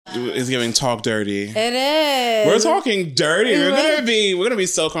It's giving talk dirty. It is. We're talking dirty. We're gonna be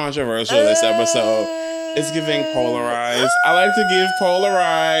so controversial this episode. It's giving polarized. I like to give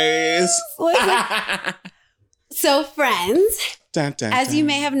polarized. So, friends, dun, dun, as dun. you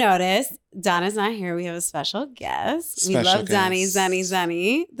may have noticed, Donna's not here. We have a special guest. We love Donnie,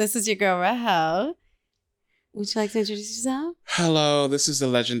 Zani. This is your girl, Rahel. Would you like to introduce yourself? Hello, this is the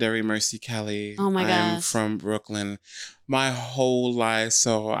legendary Mercy Kelly. Oh my gosh. I'm from Brooklyn. My whole life,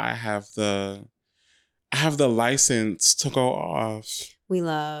 so I have the license to go off. We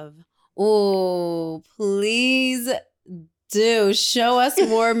love. Oh, please do show us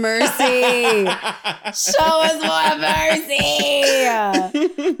more mercy. Show us more mercy.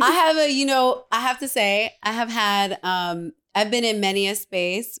 I have to say, I have had, I've been in many a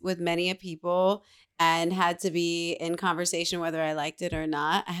space with many a people and had to be in conversation whether I liked it or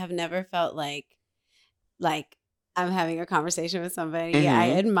not. I have never felt like I'm having a conversation with somebody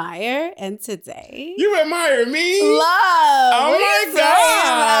I admire. And today... You admire me? Love! Oh my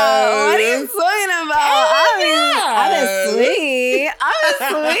God! What are you talking about? I'm sweet.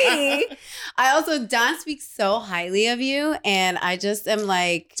 I also, Don speaks so highly of you. And I just am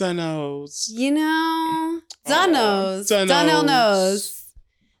like... Don knows. You know? Don knows. Donnell knows.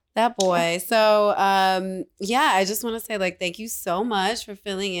 That boy. So, I just want to say, like, thank you so much for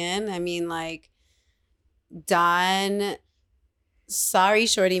filling in. I mean, like, Don, sorry,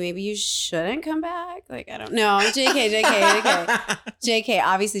 shorty, maybe you shouldn't come back. Like, I don't know. JK.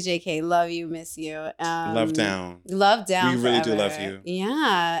 Obviously, JK, love you, miss you. Love down. We really forever. Do love you.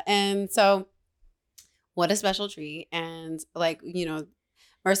 Yeah. And so, what a special treat. And, like, you know,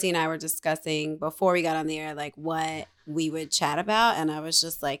 Mercy and I were discussing before we got on the air, like, what we would chat about. And I was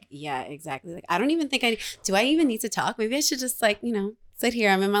just like, yeah, exactly. Like, I don't even think do I even need to talk? Maybe I should just, like, you know, sit here.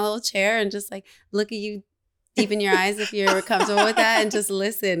 I'm in my little chair and just, like, look at you deep in your eyes if you're comfortable with that, and just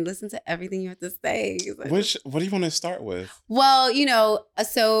listen to everything you have to say. Like, what do you want to start with? Well, you know,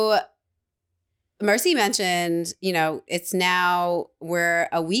 so Mercy mentioned, you know, we're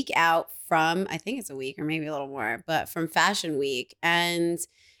a week out from, I think it's a week or maybe a little more, but from Fashion Week. And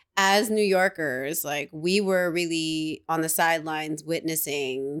as New Yorkers, like, we were really on the sidelines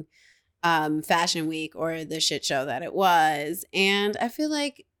witnessing Fashion Week, or the shit show that it was. And I feel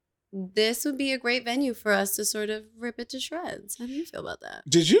like this would be a great venue for us to sort of rip it to shreds. How do you feel about that?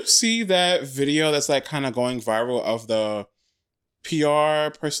 Did you see that video that's like kind of going viral of the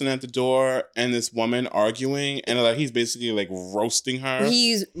PR person at the door and this woman arguing, and like he's basically like roasting her?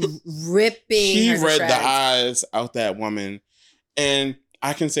 He's ripping He her to read shreds. the eyes out that woman. And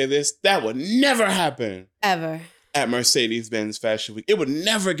I can say this, that would never happen. Ever. At Mercedes-Benz Fashion Week. It would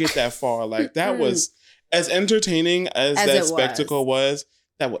never get that far. Like, that was, as entertaining as that spectacle was,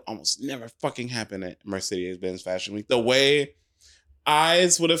 that would almost never fucking happen at Mercedes-Benz Fashion Week. The way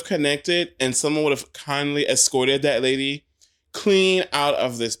eyes would have connected and someone would have kindly escorted that lady clean out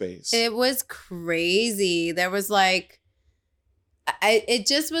of the space. It was crazy. There was like, it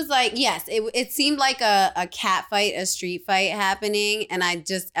just was like, yes, it seemed like a cat fight, a street fight happening. And I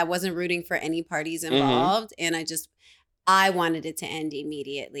wasn't rooting for any parties involved. And I wanted it to end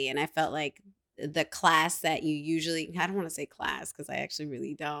immediately. And I felt like the class that you usually, I don't want to say class because I actually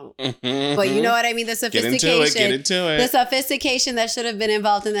really don't. But you know what I mean? The sophistication. Get into it. The sophistication that should have been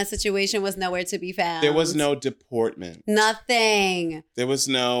involved in that situation was nowhere to be found. There was no deportment. Nothing. There was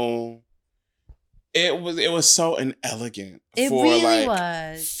no... It was so inelegant for really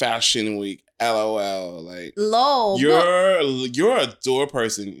was. Fashion Week. LOL. Like, lol. You're a door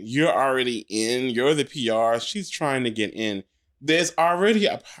person. You're already in. You're the PR. She's trying to get in. There's already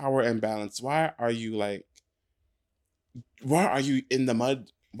a power imbalance. Why are you in the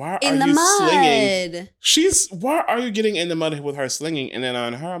mud? Why are you slinging? Why are you getting in the mud with her slinging? And then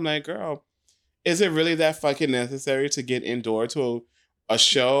on her, I'm like, girl, is it really that fucking necessary to get indoor to a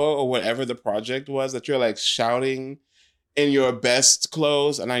show or whatever the project was that you're like shouting in your best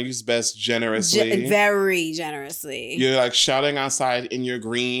clothes? And I use best generously. Very generously. You're like shouting outside in your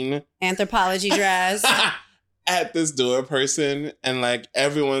green anthropology dress. At this door person, and like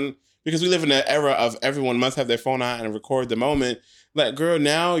everyone, because we live in an era of everyone must have their phone out and record the moment. Like, girl,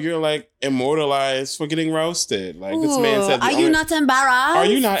 now you're like immortalized for getting roasted. Like, this man said, are you not embarrassed? Are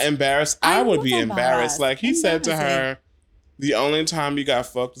you not embarrassed? I would be embarrassed. Like, he said to her, the only time you got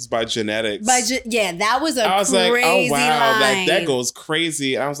fucked was by genetics. That was I was like, oh wow, line. Like that goes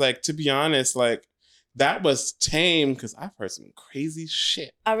crazy. And I was like, to be honest, like, that was tame, because I've heard some crazy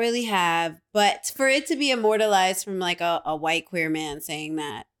shit. I really have. But for it to be immortalized from like a white queer man saying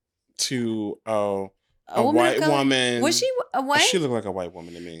that. To a white woman. Was she a white? She looked like a white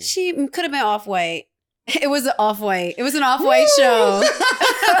woman to me. She could have been off-white. It was an off-white. It was an off-white show.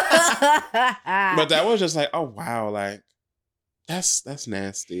 But that was just like, oh wow, like that's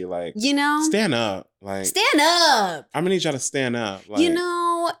nasty. Like, you know, stand up. Like, stand up. I'm gonna need y'all to stand up. Like, you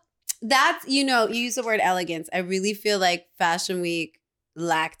know, that's, you know, you use the word elegance. I really feel like Fashion Week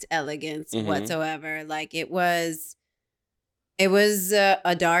lacked elegance whatsoever. Like it was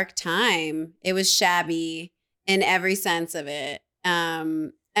a dark time. It was shabby in every sense of it.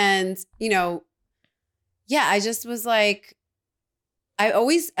 And you know, yeah, I just was like,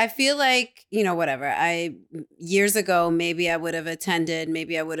 I feel like, you know, whatever. Years ago, maybe I would have attended,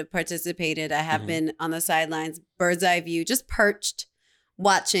 maybe I would have participated. I have been on the sidelines, bird's eye view, just perched,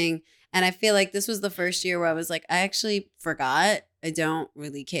 watching. And I feel like this was the first year where I was like, I actually forgot. I don't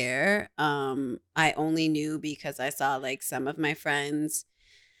really care. I only knew because I saw like some of my friends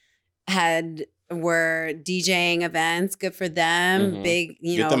were DJing events. Good for them. Big,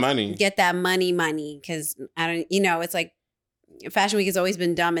 you know, get the money. Get that money. Cause I don't, you know, it's like Fashion Week has always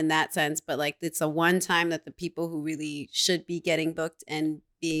been dumb in that sense, but like it's the one time that the people who really should be getting booked and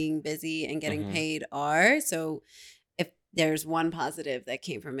being busy and getting paid are. So if there's one positive that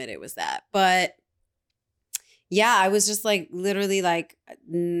came from it, it was that. But yeah, I was just like literally like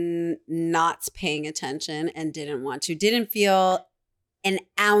not paying attention and didn't feel an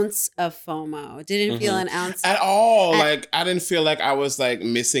ounce of FOMO. Didn't feel an ounce at all. Like I didn't feel like I was like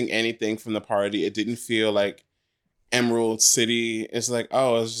missing anything from the party. It didn't feel like Emerald City. It's like,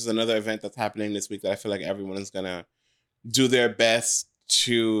 oh, it's just another event that's happening this week that I feel like everyone is gonna do their best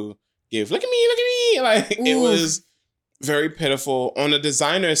to give. Look at me. Like it was very pitiful. On the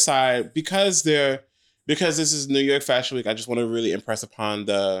designer side, because this is New York Fashion Week, I just want to really impress upon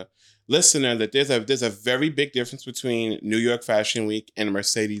the listener that there's a very big difference between New York Fashion Week and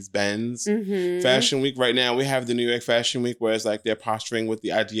Mercedes-Benz Fashion Week. Right now, we have the New York Fashion Week where it's like they're posturing with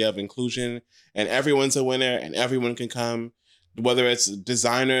the idea of inclusion and everyone's a winner and everyone can come, whether it's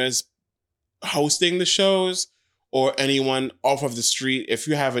designers hosting the shows or anyone off of the street. If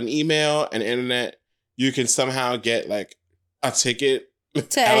you have an email and internet, you can somehow get like a ticket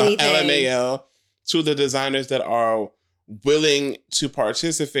to anything. LMAO to the designers that are willing to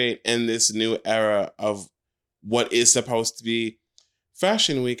participate in this new era of what is supposed to be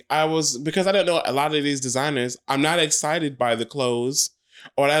Fashion Week. Because I don't know a lot of these designers, I'm not excited by the clothes,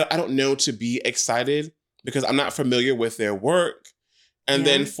 or I don't know to be excited because I'm not familiar with their work. And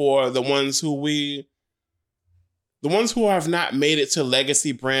then for the ones who have not made it to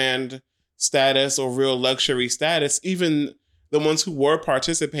legacy brand status or real luxury status, even the ones who were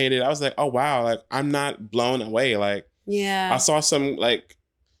participated, I was like, oh wow, like I'm not blown away. Like, I saw some like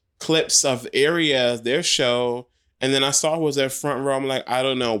clips of their show, and then I saw who was their front row. I'm like, I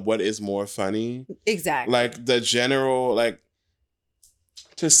don't know what is more funny. Exactly. Like the general, like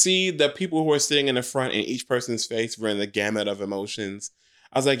to see the people who are sitting in the front and each person's face were in the gamut of emotions.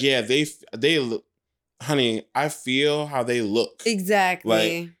 I was like, yeah, they look, honey, I feel how they look.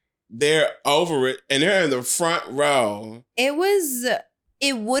 Exactly. Like they're over it and they're in the front row. It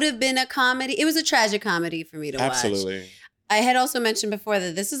would have been a comedy. It was a tragic comedy for me to watch. Absolutely. I had also mentioned before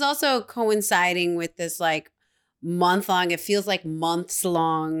that this is also coinciding with this like month-long, it feels like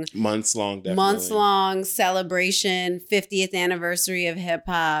months-long, definitely. Months-long celebration, 50th anniversary of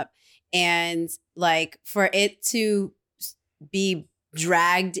hip-hop. And like for it to be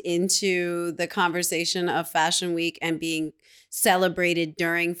dragged into the conversation of Fashion Week and being celebrated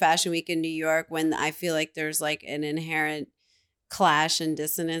during Fashion Week in New York, when I feel like there's like an inherent clash and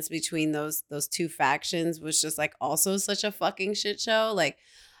dissonance between those two factions, was just like also such a fucking shit show. Like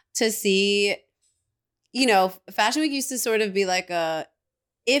to see, you know, Fashion Week used to sort of be like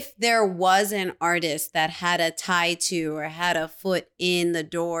if there was an artist that had a tie to or had a foot in the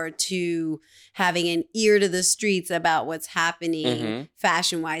door to having an ear to the streets about what's happening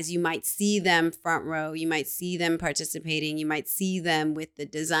fashion wise, you might see them front row, you might see them participating, you might see them with the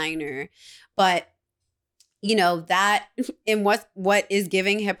designer. But you know, that in what is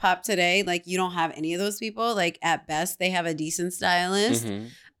giving hip hop today, like you don't have any of those people. Like at best, they have a decent stylist.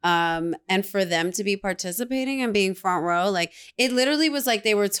 And for them to be participating and being front row, like it literally was like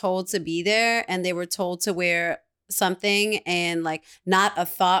they were told to be there and they were told to wear something, and like not a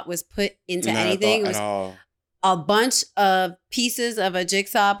thought was put into anything. It was at all. A bunch of pieces of a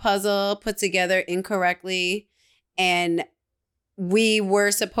jigsaw puzzle put together incorrectly. And we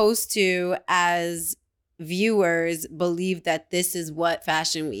were supposed to, as viewers, believe that this is what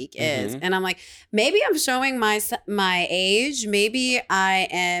Fashion Week is. And I'm like, maybe I'm showing my age. Maybe I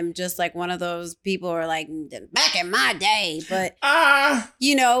am just like one of those people who are like, back in my day. But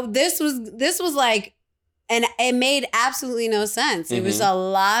you know, this was like And it made absolutely no sense. It was a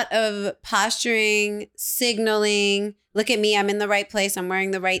lot of posturing, signaling. Look at me, I'm in the right place. I'm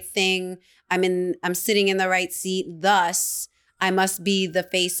wearing the right thing. I'm sitting in the right seat. Thus, I must be the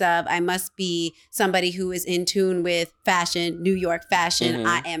face of, I must be somebody who is in tune with fashion, New York fashion.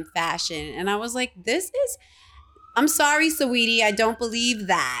 I am fashion. And I was like, I'm sorry, sweetie. I don't believe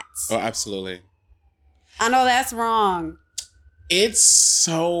that. Oh, absolutely. I know that's wrong. It's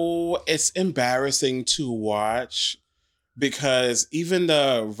embarrassing to watch because even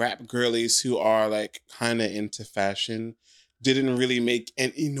the rap girlies who are like kind of into fashion didn't really make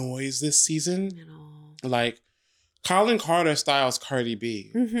any noise this season. At all. Like Colin Carter styles Cardi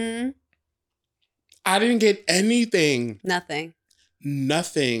B. I didn't get anything.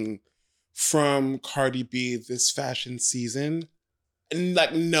 Nothing from Cardi B this fashion season. And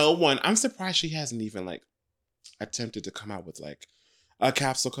like no one. I'm surprised she hasn't even like attempted to come out with like a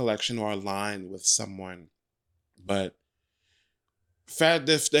capsule collection or a line with someone. But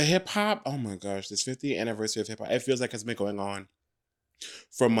the hip hop, oh my gosh, this 50th anniversary of hip hop, it feels like it's been going on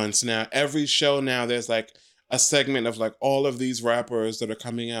for months now. Every show now, there's like a segment of like all of these rappers that are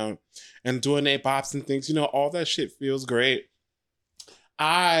coming out and doing their bops and things. You know, all that shit feels great.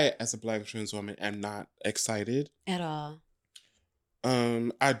 I, as a Black trans woman, am not excited at all.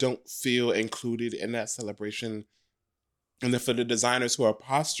 I don't feel included in that celebration. And then for the designers who are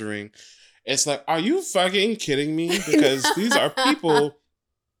posturing, it's like, are you fucking kidding me? Because these are people,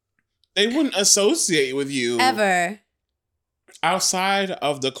 they wouldn't associate with you. Ever. Outside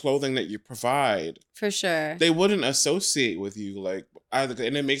of the clothing that you provide. For sure. They wouldn't associate with you. Like, and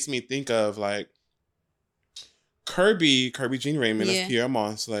it makes me think of like Kirby Jean Raymond of Pierre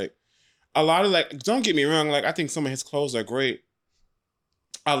Moss. Like, a lot of like, don't get me wrong, like I think some of his clothes are great.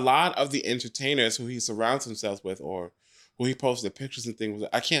 A lot of the entertainers who he surrounds himself with or who he posts the pictures and things with,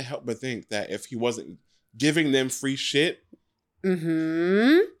 I can't help but think that if he wasn't giving them free shit,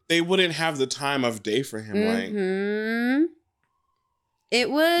 they wouldn't have the time of day for him. Like, it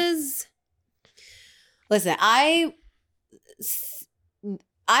was. Listen, I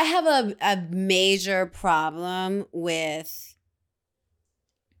have a major problem with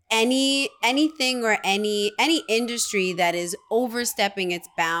anything or any industry that is overstepping its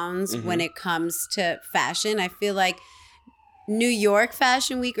bounds when it comes to fashion. I feel like New York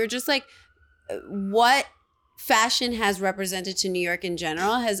Fashion Week, or just like what fashion has represented to New York in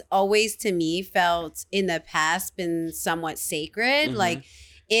general, has always to me felt in the past been somewhat sacred. Like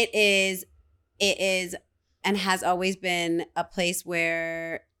it is and has always been a place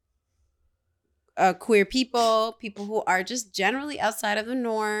where queer people who are just generally outside of the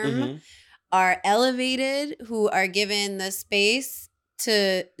norm are elevated, who are given the space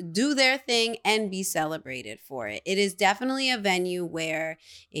to do their thing and be celebrated for it. It is definitely a venue where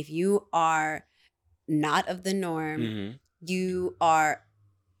if you are not of the norm, you are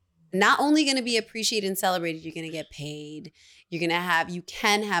not only going to be appreciated and celebrated, you're going to get paid. You can have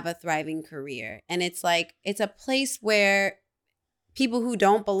a thriving career. And it's like, it's a place where people who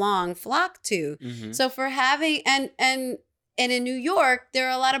don't belong flock to. So for having, and in New York, there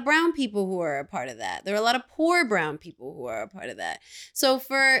are a lot of brown people who are a part of that. There are a lot of poor brown people who are a part of that. So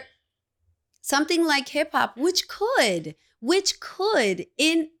for something like hip hop, which could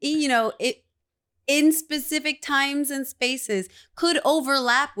in specific times and spaces could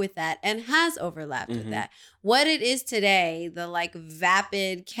overlap with that and has overlapped with that. What it is today, the like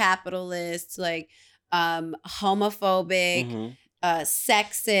vapid capitalist, like homophobic,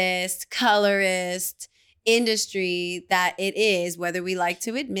 sexist, colorist industry that it is, whether we like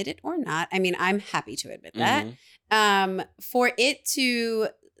to admit it or not. I mean, I'm happy to admit that. For it to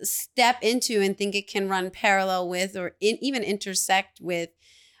step into and think it can run parallel with or even intersect with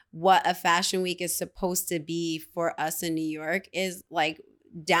what a fashion week is supposed to be for us in New York is like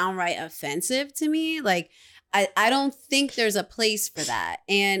downright offensive to me. Like, I don't think there's a place for that.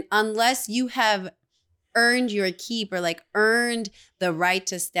 And unless you have earned your keep or like earned the right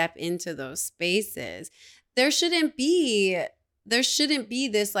to step into those spaces, there shouldn't be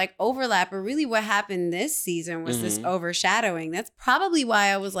this like overlap. Or really what happened this season was this overshadowing. That's probably why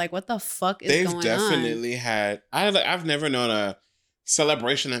I was like, what the fuck is going on? They've definitely had, I've never known a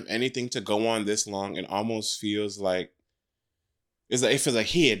celebration of anything to go on this long. It almost feels like, it feels like,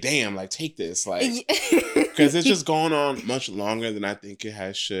 here, damn, like take this. Like, because it's just going on much longer than I think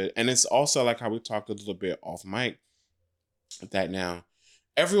it should. And it's also like how we talked a little bit off mic, that now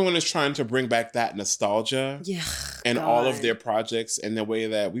everyone is trying to bring back that nostalgia and all of their projects and the way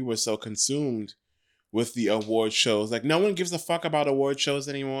that we were so consumed with the award shows. Like, no one gives a fuck about award shows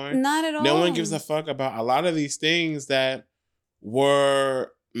anymore. Not at all. No one gives a fuck about a lot of these things that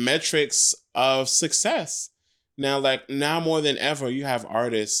were metrics of success. Now more than ever, you have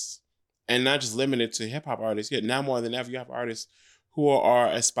artists, and not just limited to hip hop artists. Yet now more than ever, you have artists who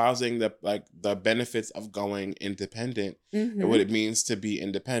are espousing the benefits of going independent and what it means to be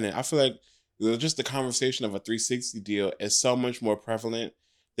independent. I feel like just the conversation of a 360 deal is so much more prevalent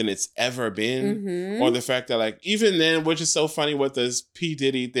than it's ever been. Or the fact that like even then, which is so funny with this P.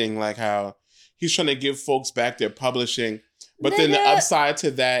 Diddy thing, like how he's trying to give folks back their publishing. But then the upside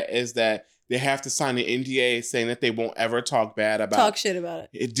to that is that they have to sign an NDA saying that they won't ever talk shit about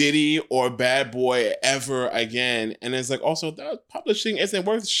it. Diddy or Bad Boy ever again. And it's like, also, the publishing isn't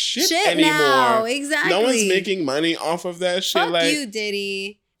worth shit anymore. Now. Exactly. No one's making money off of that shit. Fuck you,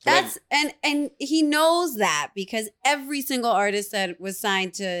 Diddy. That's and he knows that because every single artist that was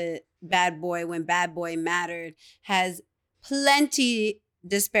signed to Bad Boy when Bad Boy mattered has plenty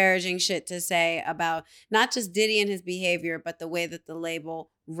disparaging shit to say about not just Diddy and his behavior, but the way that the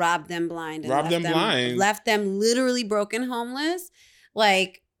label robbed them blind. Left them literally broken homeless.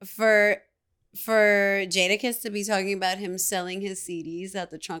 Like for Jadakiss to be talking about him selling his CDs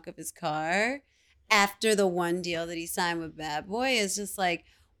out the trunk of his car after the one deal that he signed with Bad Boy is just like,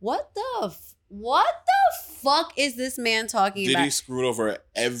 what the fuck is this man talking about? Diddy screwed over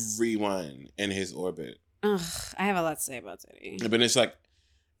everyone in his orbit. Ugh, I have a lot to say about Diddy. But it's like,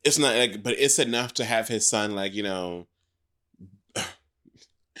 it's not like, but it's enough to have his son, like, you know,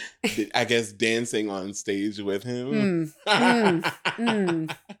 I guess dancing on stage with him.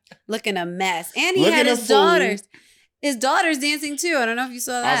 Looking a mess. And he had his daughters. His daughter's dancing too. I don't know if you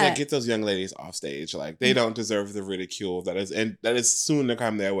saw that. I was like, get those young ladies off stage. Like, they don't deserve the ridicule that is soon to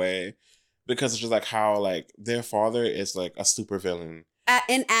come their way. Because it's just like how like their father is like a super villain.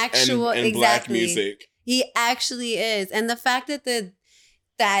 In actual in black music. He actually is. And the fact that the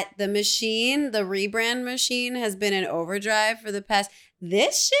machine, the rebrand machine, has been in overdrive for the past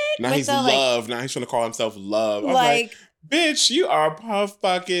this shit. Now he's Love. Now he's trying to call himself Love. I'm like, bitch, you are Puff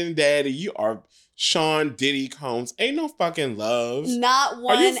fucking Daddy. You are Sean Diddy Combs. Ain't no fucking love. Not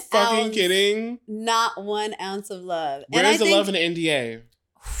 1 ounce. Are you fucking kidding? Not 1 ounce of love. Where's the love in the NDA?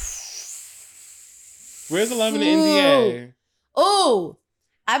 Where's the love in the NDA? Oh,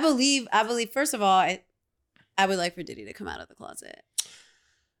 I believe. First of all, I would like for Diddy to come out of the closet.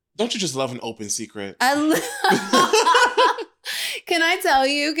 Don't you just love an open secret? Can I tell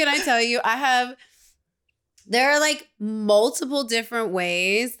you? There are like multiple different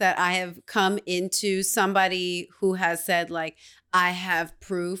ways that I have come into somebody who has said like, I have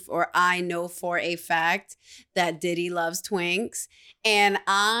proof or I know for a fact that Diddy loves twinks. And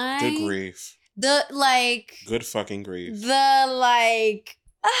the grief. Good fucking grief.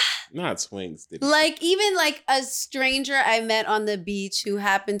 Not twinks. Diddy. Like even like a stranger I met on the beach who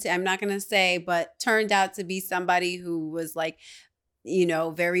happened to, I'm not going to say, but turned out to be somebody who was like, you know,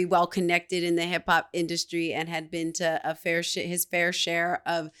 very well connected in the hip hop industry and had been to his fair share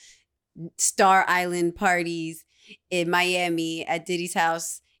of Star Island parties in Miami at Diddy's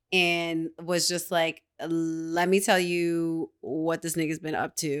house, and was just like, let me tell you what this nigga's been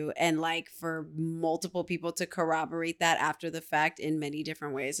up to. And like for multiple people to corroborate that after the fact in many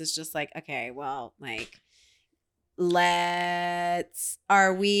different ways, it's just like, okay, well, like, all right,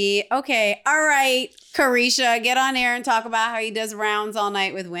 Carisha, get on air and talk about how he does rounds all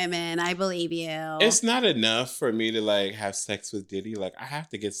night with women. I believe you. It's not enough for me to like have sex with Diddy. Like, I have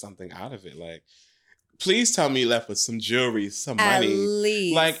to get something out of it. Like, please tell me he left with some jewelry, some money. At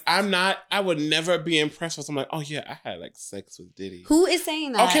least. Like, I would never be impressed with someone like, oh yeah, I had like sex with Diddy. Who is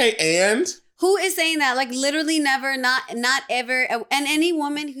saying that? Okay, and? Who is saying that? Like, literally never, not ever. And any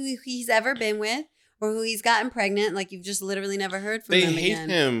woman who he's ever been with, or who he's gotten pregnant, like you've just literally never heard from him again. They hate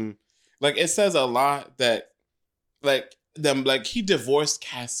him. Like, it says a lot that, like, he divorced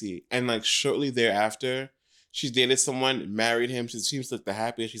Cassie, and like shortly thereafter, she's dated someone, married him. She seems like the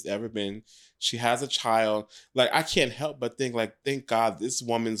happiest she's ever been. She has a child. Like, I can't help but think, like, thank God this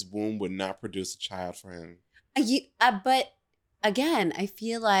woman's womb would not produce a child for him. But again, I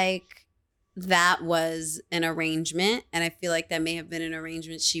feel like that was an arrangement, and I feel like that may have been an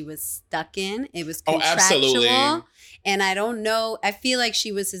arrangement she was stuck in. It was contractual. Oh, absolutely. And I don't know. I feel like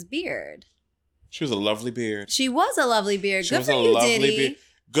she was his beard. She was a lovely beard. Good for you, Diddy.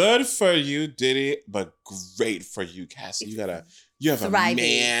 Good for you, Diddy, but great for you, Cassie. You have a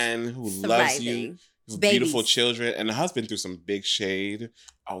man who loves you. Beautiful children, and the husband through some big shade.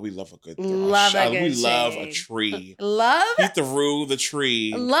 Oh, we love a good shade. Love a tree. He threw the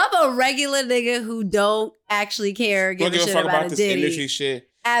tree. Love a regular nigga who don't actually care. Give a shit about this Diddy industry shit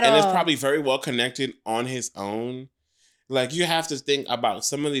at all. And is probably very well connected on his own. Like, you have to think about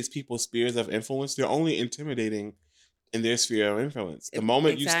some of these people's spheres of influence. They're only intimidating in their sphere of influence. The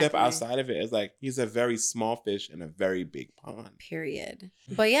moment you step outside of it, it's like he's a very small fish in a very big pond. Period.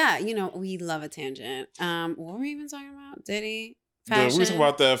 But yeah, we love a tangent. What were we even talking about? Diddy? Fashion? We were talking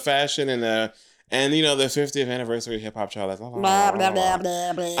about the fashion and the 50th anniversary of hip hop child. Blah, blah,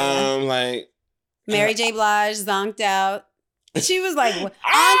 blah, blah. Like Mary J. Blige zonked out. She was like, Auntie,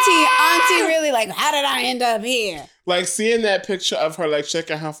 really, like, how did I end up here? Like seeing that picture of her, like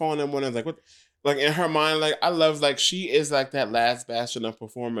checking her phone and one, like, what? Like in her mind, like I love, like she is like that last bastion of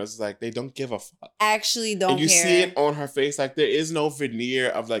performers. Like they don't give a fuck. Actually, don't care. And you see it on her face. Like there is no veneer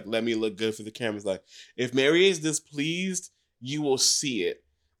of like, let me look good for the cameras. Like if Mary is displeased, you will see it.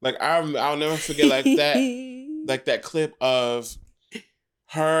 Like I'll never forget like that, like that clip of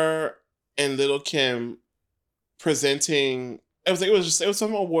her and Lil' Kim presenting. It was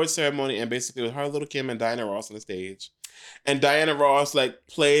some award ceremony, and basically it was her, Lil' Kim, and Diana Ross on the stage. And Diana Ross like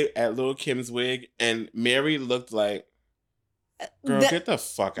played at Lil' Kim's wig, and Mary looked like, girl, get the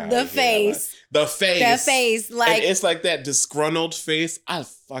fuck out of here. Face. Like, the face. Like, and it's like that disgruntled face. I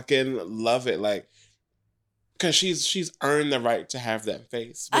fucking love it. Like, because she's earned the right to have that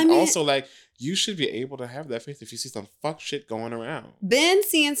face. But also, like, you should be able to have that face if you see some fuck shit going around. Been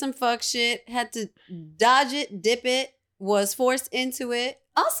seeing some fuck shit, had to dodge it, dip it, was forced into it.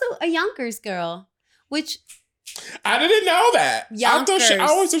 Also, a Yonkers girl, which... I didn't know that. Yonkers. I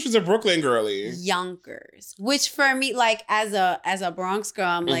always thought she was a Brooklyn girlie. Yonkers. Which for me, like, as a Bronx girl,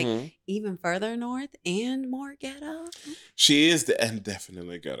 I'm like, even further north and more ghetto. She is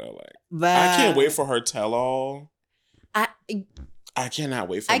definitely ghetto. Like, but I can't wait for her tell-all. I cannot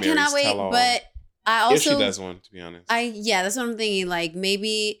wait for Mary's tell-all. But I also... If she does one, to be honest. That's what I'm thinking. Like,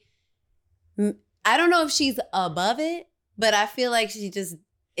 maybe... I don't know if she's above it, but I feel like she just...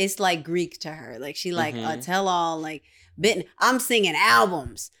 It's like Greek to her. Like she like a tell-all, like I'm singing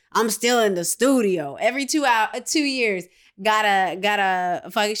albums. I'm still in the studio. Every 2 years, gotta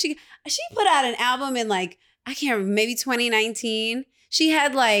fuck. She put out an album in like, I can't remember, maybe 2019. She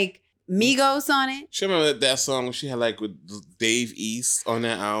had like Migos on it. She remember that song she had like with Dave East on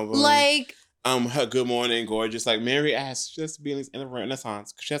that album. Like her Good Morning Gorgeous. Like Mary asked just to be in the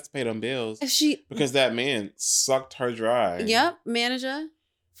Renaissance because she has to pay them bills. Because that man sucked her dry. Yep,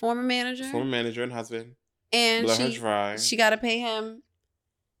 Former manager and husband. And Blew her dry. She got to pay him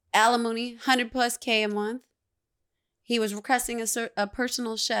alimony, 100+ K a month. He was requesting a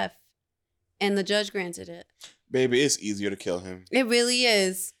personal chef, and the judge granted it. Baby, it's easier to kill him. It really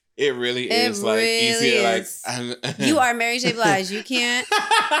is. It really is. Like easier. Is. Like you are Mary J. Blige. You can't.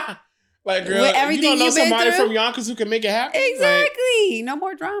 Like, girl, you don't know somebody from Yonkers who can make it happen. Exactly. Like, no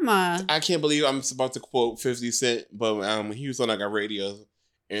more drama. I can't believe I'm about to quote 50 Cent, but he was on like a radio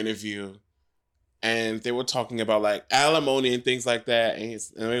interview, and they were talking about like alimony and things like that, and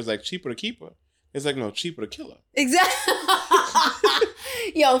it was like cheaper to keep her. It's like, no, cheaper to kill her. Exactly.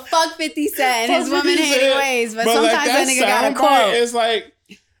 Yo, fuck 50 Cent and his woman hating ways, but sometimes like, that nigga got a quote. It's like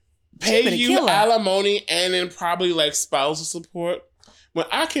pay you alimony and then probably like spousal support. When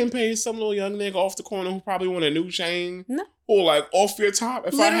I can pay some little young nigga off the corner who probably want a new chain, or like off your top,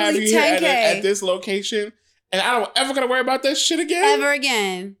 if literally I have you here at this location. And I don't ever gotta worry about that shit again.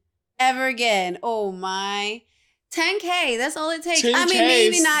 Ever again. Oh my. 10K. That's all it takes. 10K. I mean,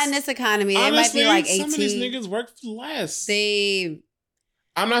 maybe not in this economy. Honestly, it might be like 18. Some of these niggas work for less.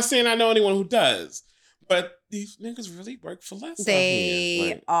 I'm not saying I know anyone who does, but these niggas really work for less.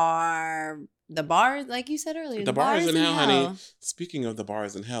 They are the bars, like you said earlier. The bars in hell, honey. Speaking of the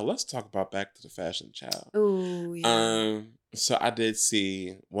bars in hell, let's talk about Back to the Fashion Child. Ooh, yeah. So I did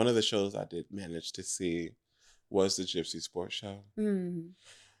see one of the shows I did manage to see was the Gypsy Sports Show. And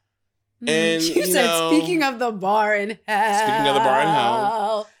you said, speaking of the bar in hell. Speaking of the bar in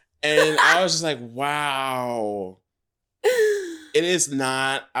hell. And I was just like, wow. It is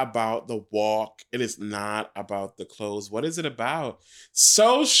not about the walk. It is not about the clothes. What is it about?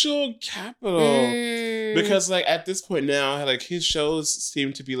 Social capital. Because like at this point now, like his shows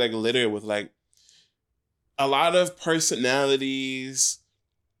seem to be like littered with like a lot of personalities,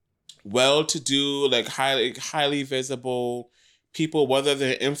 well-to-do, like highly visible people, whether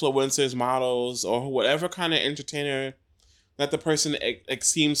they're influencers, models, or whatever kind of entertainer that the person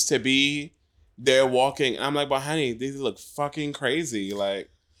seems to be. They're walking. I'm like, but honey, these look fucking crazy.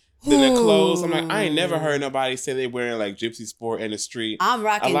 Like, then the clothes. I'm like, I ain't never heard nobody say they wearing like Gypsy Sport in the street. I'm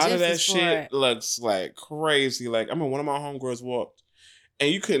rocking Gypsy Sport. A lot of that shit looks like crazy. Like, I mean, one of my homegirls walked,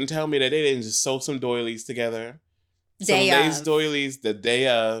 and you couldn't tell me that they didn't just sew some doilies together. Some lace doilies the day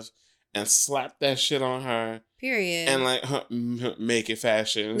of, and slap that shit on her. Period. And like make it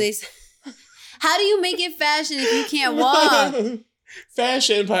fashion. How do you make it fashion if you can't walk?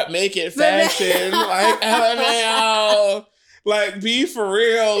 Fashion, but make it fashion. Like, LMAO. Like, be for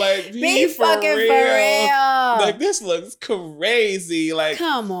real. Like, be fucking for real. Like, this looks crazy. Like,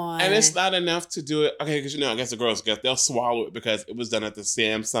 come on. And it's not enough to do it. Okay, because I guess the girls, they'll swallow it because it was done at the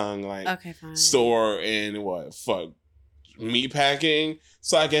Samsung store in meat packing.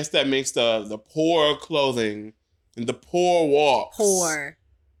 So I guess that makes the poor clothing and the poor walks.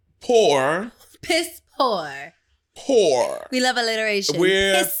 Poor. Piss poor. Poor. We love alliteration.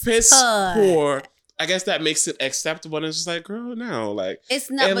 We're piss poor. I guess that makes it acceptable. And it's just like, girl, no. Like,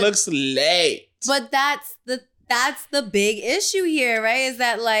 it's not, it looks late. But that's the big issue here, right? Is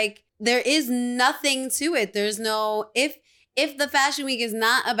that like, there is nothing to it. There's no, if the fashion week is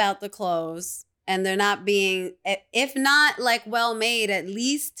not about the clothes and they're not being, if not like well made, at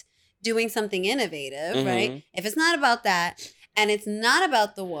least doing something innovative, right? If it's not about that and it's not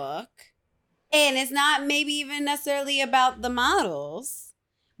about the look and it's not maybe even necessarily about the models,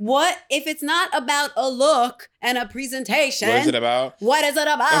 what if it's not about a look and a presentation? What is it about? What is it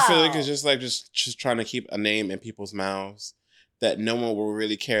about? I feel like it's just trying to keep a name in people's mouths that no one will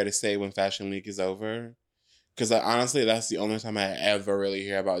really care to say when Fashion Week is over. Because honestly, that's the only time I ever really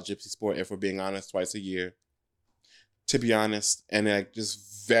hear about Gypsy Sport, if we're being honest, twice a year. To be honest. And like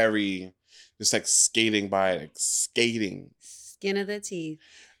just like skating by, like skating. Skin of the teeth.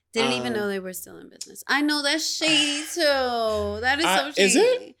 Didn't even know they were still in business. I know that's shady too. That is so shady. Is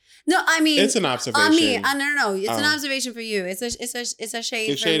it? No, I mean it's an observation. No. It's an observation for you. It's a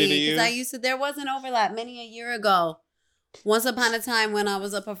shade for me because there was an overlap many a year ago. Once upon a time when I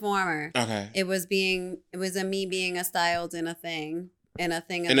was a performer. Okay. It was me being a styled in a thing of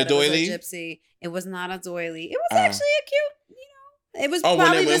a doily. Gypsy. It was not a doily. It was actually a cute. It was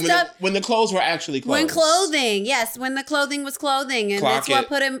probably when the clothes were actually clothes. When the clothing was clothing, and that's what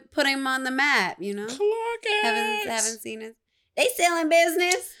put him on the map. Clock it. Haven't seen it. They still in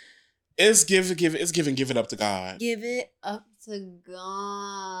business. It's give it up to God. Give it up to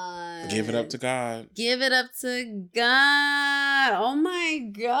God. Give it up to God. Give it up to God. Oh my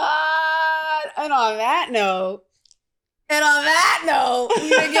God! And on that note, we're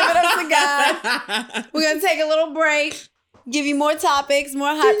gonna give it up to God. We're gonna take a little break. Give you more topics, more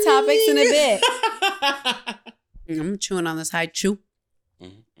hot topics in a bit. I'm chewing on this high chew.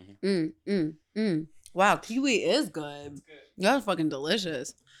 Wow, kiwi is good. That's fucking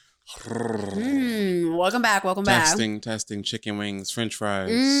delicious. Welcome back. Testing chicken wings, french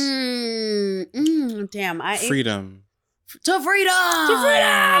fries. Damn, I freedom. To freedom!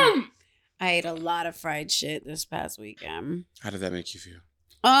 I ate a lot of fried shit this past weekend. How did that make you feel?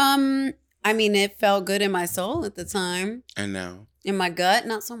 I mean, it felt good in my soul at the time. And now? In my gut,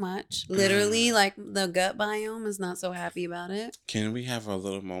 not so much. Literally, like the gut biome is not so happy about it. Can we have a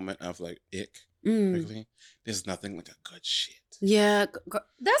little moment of like ick? Quickly? There's nothing like a good shit. Yeah,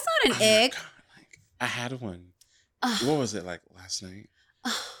 that's not an ick. God, like, I had one. What was it like last night?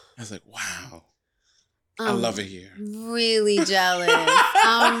 I was like, wow. I love it here. Really jealous.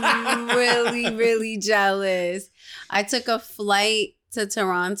 I'm really, really jealous. I took a flight to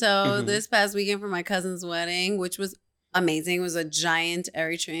Toronto this past weekend for my cousin's wedding, which was amazing. It was a giant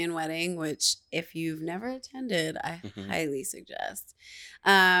Eritrean wedding, which if you've never attended, I highly suggest.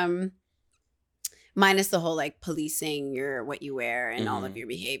 Minus the whole like policing what you wear and all of your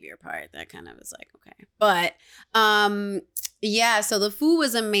behavior part. That kind of is like, okay. But yeah, so the food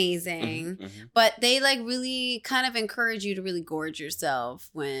was amazing. But they like really kind of encourage you to really gorge yourself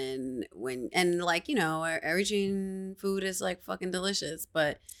when and like, Eritrean food is like fucking delicious.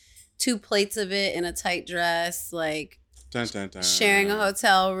 But 2 plates of it in a tight dress, like dun, dun, dun. Sharing a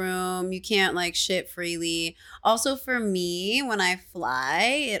hotel room, you can't like shit freely. Also for me, when I fly,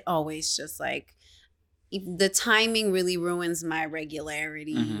 it always just like the timing really ruins my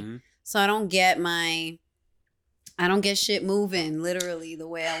regularity. So I don't get shit moving literally the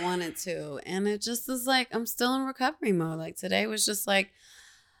way I want it to. And it just is like, I'm still in recovery mode. Like today was just like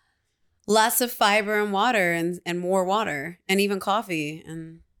lots of fiber and water and more water and even coffee.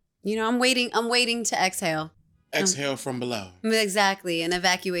 And, I'm waiting to exhale. Exhale from below. Exactly. An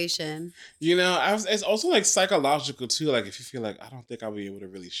evacuation. It's also like psychological too. Like if you feel like, I don't think I'll be able to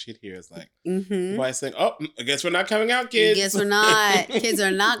really shit here. It's like, why saying, I guess we're not coming out, kids. Guess we're not. Kids are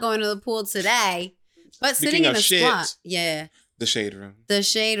not going to the pool today. But sitting in a squat. Yeah. The shade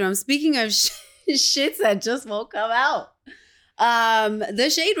room. Speaking of shits that just won't come out. The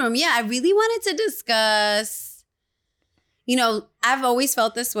shade room. Yeah, I really wanted to discuss, I've always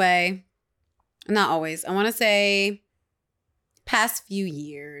felt this way. Not always. I want to say past few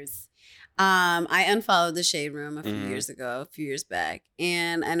years. I unfollowed the shade room a few years back.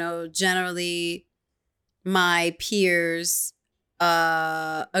 And I know generally my peers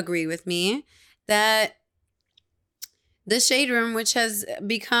agree with me that the Shade Room, which has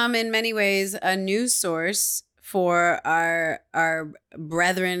become in many ways a news source for our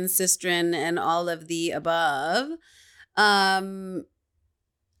brethren, sistren, and all of the above,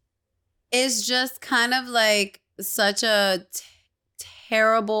 is just kind of like such a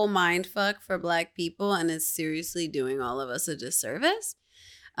terrible mindfuck for Black people, and is seriously doing all of us a disservice.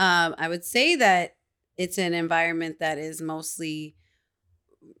 I would say that it's an environment that is mostly,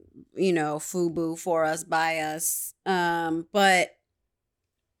 FUBU, for us, by us. But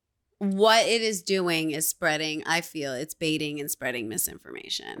what it is doing is spreading, I feel it's baiting and spreading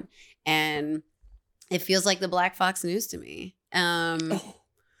misinformation. And it feels like the Black Fox News to me. And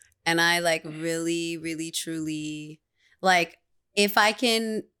I like really, really, truly, like, if I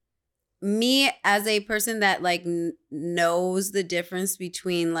can, me as a person that like knows the difference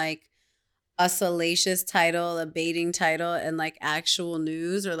between like a salacious title, a baiting title, and like actual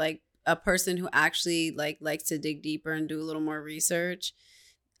news, or like a person who actually like likes to dig deeper and do a little more research,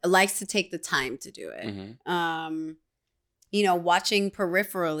 likes to take the time to do it. Mm-hmm. Watching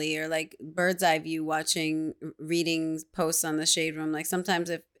peripherally or like bird's eye view, reading posts on the Shade Room. Like sometimes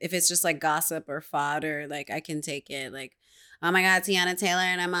if it's just like gossip or fodder, like I can take it. Like, oh my God, Tiana Taylor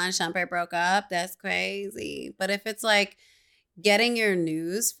and Iman Shumpert broke up. That's crazy. But if it's like getting your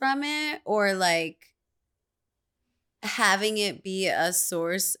news from it, or like having it be a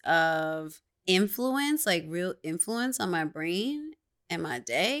source of influence, like real influence on my brain and my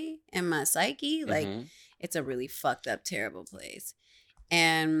day and my psyche, like it's a really fucked up, terrible place.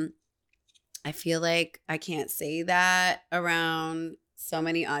 And I feel like I can't say that around so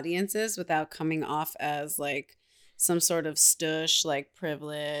many audiences without coming off as like some sort of stush, like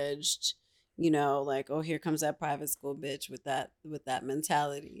privileged, like, oh, here comes that private school bitch with that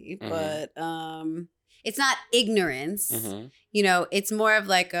mentality. Mm-hmm. But it's not ignorance. Mm-hmm. It's more of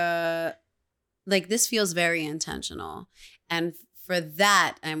like this feels very intentional. And for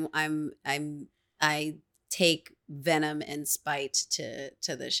that, I take venom and spite to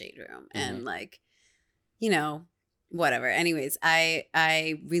the Shade Room. Mm-hmm. And like, whatever. Anyways, I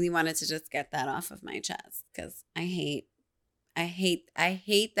really wanted to just get that off of my chest, because I hate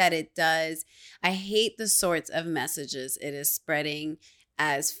that it does. I hate the sorts of messages it is spreading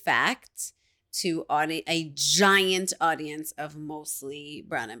as fact to a giant audience of mostly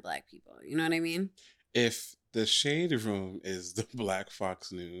brown and Black people. You know what I mean? If the Shade Room is the Black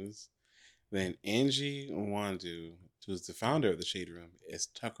Fox News, then Angie Nwandu, who's the founder of the Shade Room, is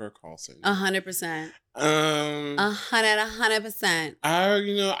Tucker Carlson. 100%. 100%.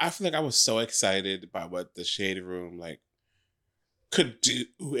 I feel like I was so excited by what the Shade Room like could do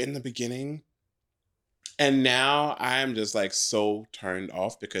in the beginning, and now I'm just like so turned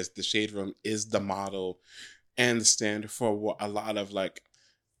off, because the Shade Room is the model and the standard for what a lot of like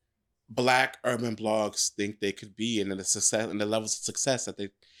Black urban blogs think they could be, and the success and the levels of success that they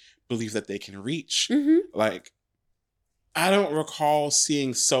believe that they can reach. Mm-hmm. Like, I don't recall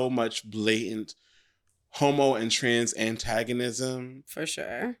seeing so much blatant homo and trans antagonism, for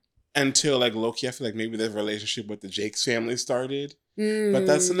sure, until like low-key, I feel like maybe the relationship with the Jakes family started. But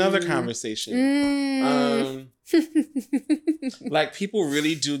that's another conversation. Like, people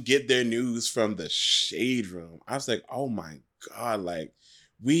really do get their news from the Shade Room. I was like, oh my God, like,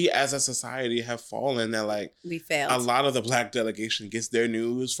 we as a society have fallen that like we failed. A lot of the Black delegation gets their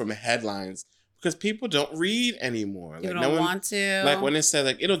news from headlines, because people don't read anymore. Like, don't want to. Like when it said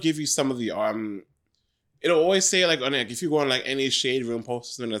like, it'll give you some of the it'll always say like, on if you go on like any Shade Room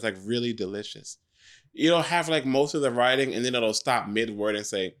post, and it's like really delicious. It'll have like most of the writing, and then it'll stop mid-word and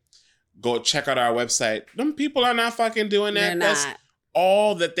say, go check out our website. Them people are not fucking doing that. That's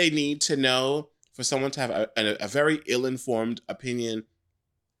all that they need to know for someone to have a very ill-informed opinion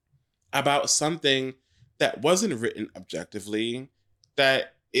about something that wasn't written objectively,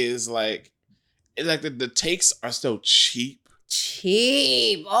 that is like the takes are so cheap.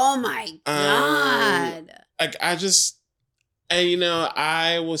 Oh my God. Like I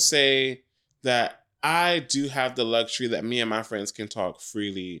will say that I do have the luxury that me and my friends can talk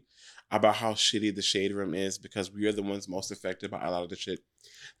freely about how shitty the Shade Room is, because we are the ones most affected by a lot of the shit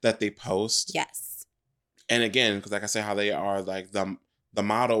that they post. Yes. And again, because like I said, how they are like the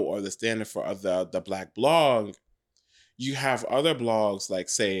model or the standard for the Black blog. You have other blogs like,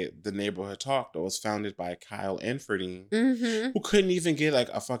 say, The Neighborhood Talk, that was founded by Kyle Enferdine, who couldn't even get like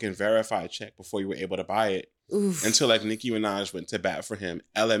a fucking verified check before you were able to buy it. Oof. Until like Nicki Minaj went to bat for him.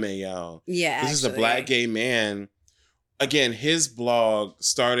 LMAO. Yeah, this is a Black gay man. Again, his blog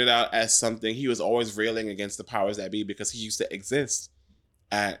started out as something he was always railing against the powers that be, because he used to exist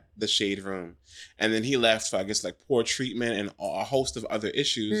at the Shade Room. And then he left for, I guess, like poor treatment and a host of other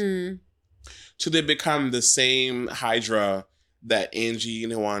issues. To they become the same Hydra that Angie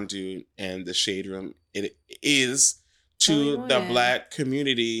Nwandu and the Shade Room it is to the Black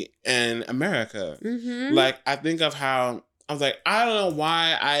community in America. Like, I think of how I was like, I don't know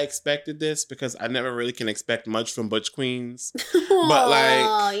why I expected this, because I never really can expect much from Butch Queens. But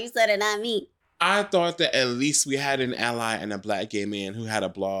like, you said it, not me. I thought that at least we had an ally and a Black gay man who had a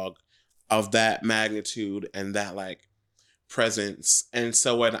blog of that magnitude and that like presence. And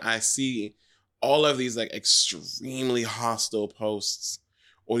so when I see all of these like extremely hostile posts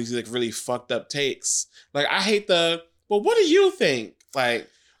or these like really fucked up takes, like I hate well, what do you think? Like,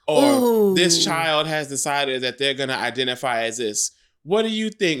 or this child has decided that they're gonna identify as this. What do you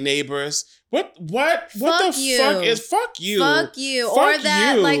think, neighbors? What the fuck is fuck you? Fuck you. Fuck or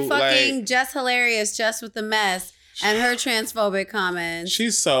that you. like fucking Jess Hilarious, Jess with the mess and her transphobic comments.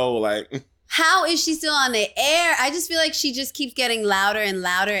 She's so like, how is she still on the air? I just feel like she just keeps getting louder and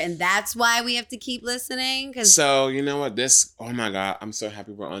louder, and that's why we have to keep listening. So you know what? Oh my God, I'm so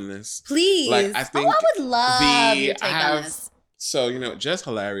happy we're on this. Please. Like, I think I would love your take on this. So, you know, Jess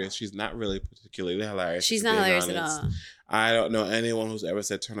Hilarious, she's not really particularly hilarious. She's not hilarious at all. I don't know anyone who's ever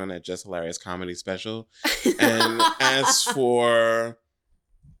said turn on that Jess Hilarious comedy special. And as for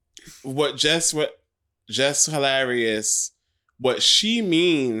what Jess Hilarious, what she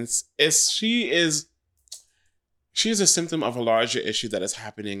means is she's a symptom of a larger issue that is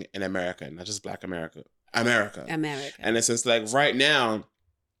happening in America, not just Black America. America. And it's just like right now,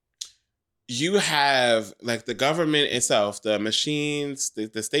 you have like the government itself, the machines,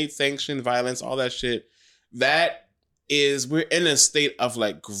 the state-sanctioned violence, all that shit. We're in a state of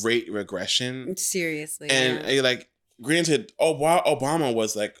like great regression. Seriously. And like, granted, Obama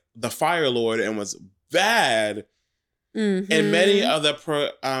was like the fire lord and was bad. In many other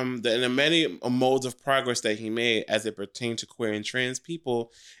in the many modes of progress that he made as it pertained to queer and trans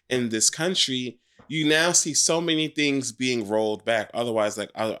people in this country, you now see so many things being rolled back. Otherwise, like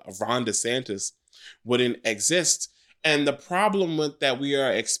Ron DeSantis wouldn't exist. And the problem with that we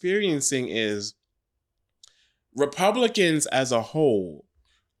are experiencing is Republicans as a whole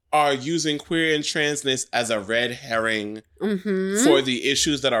are using queer and transness as a red herring for the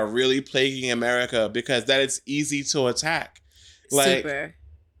issues that are really plaguing America, because that is easy to attack. Like,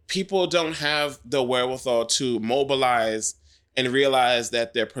 people don't have the wherewithal to mobilize and realize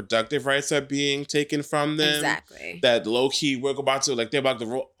that their productive rights are being taken from them. Exactly. That low-key, they're about to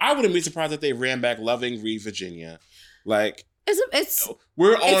roll. I wouldn't be surprised if they ran back Loving Re Virginia. Like,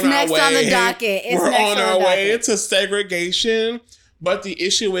 we're on our next way. On the docket. We're on our way to segregation. But the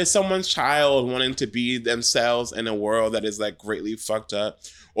issue is someone's child wanting to be themselves in a world that is like greatly fucked up,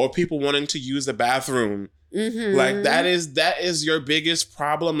 or people wanting to use the bathroom. Like that is your biggest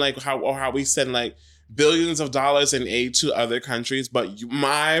problem. Like how we send like billions of dollars in aid to other countries. But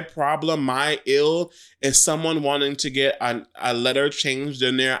my problem, my ill, is someone wanting to get a letter changed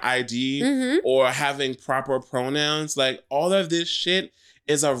in their ID or having proper pronouns. Like, all of this shit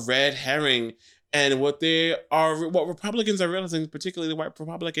is a red herring. And what Republicans are realizing, particularly white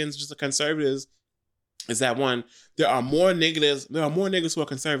Republicans, just the conservatives, is that one, there are more niggas who are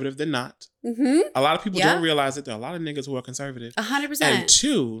conservative than not. A lot of people don't realize it. There are a lot of niggas who are conservative. 100%. And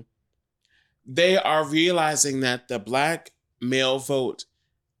two, they are realizing that the Black male vote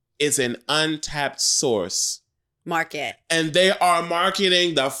is an untapped source. Market. And they are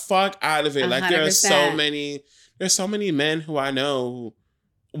marketing the fuck out of it. 100%. Like, there's so many men who I know who,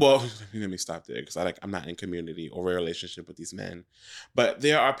 well, let me stop there, because I'm not in community or a relationship with these men. But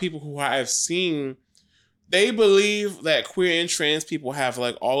there are people who I have seen, they believe that queer and trans people have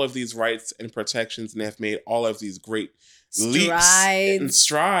like all of these rights and protections, and they have made all of these great leaps and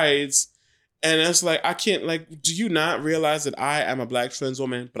strides. And it's like, I can't, like, do you not realize that I am a Black trans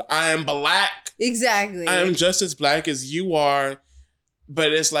woman, but I am Black? Exactly. I am just as Black as you are.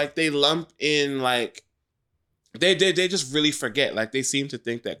 But it's like they lump in like, They just really forget. Like, they seem to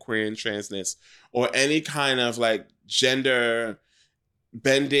think that queer and transness or any kind of like gender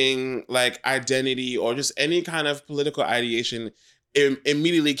bending like identity or just any kind of political ideation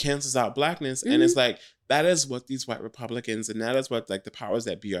immediately cancels out Blackness. And it's like, that is what these white Republicans and that is what like the powers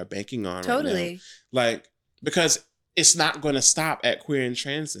that be are banking on right now. Like, because it's not going to stop at queer and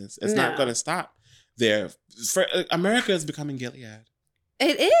transness. It's not going to stop there. America is becoming Gilead.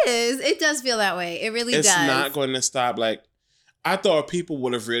 It is. It does feel that way. It really does. It's not going to stop. Like, I thought people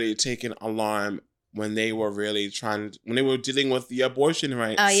would have really taken alarm when they were when they were dealing with the abortion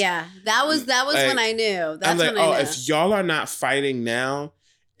rights. Oh yeah, that was like, when I knew. That's I'm like, when I knew. If y'all are not fighting now,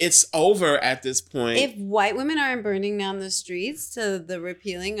 it's over at this point. If white women aren't burning down the streets to the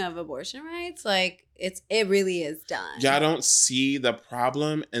repealing of abortion rights, like it really is done. Y'all don't see the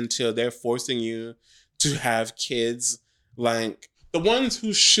problem until they're forcing you to have kids. Like, the ones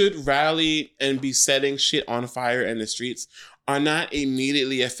who should rally and be setting shit on fire in the streets are not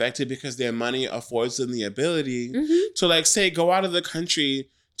immediately affected because their money affords them the ability to, like, say, go out of the country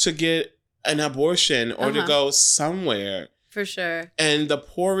to get an abortion or to go somewhere. For sure. And the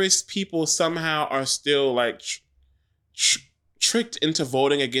poorest people somehow are still, like, tricked into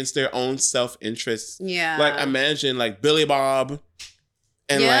voting against their own self-interest. Yeah. Like, imagine, like, Billy Bob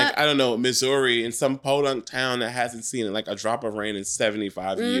and, like, I don't know, Missouri, in some podunk town that hasn't seen, like, a drop of rain in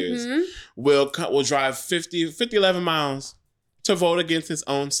 75 years, will drive 11 miles to vote against his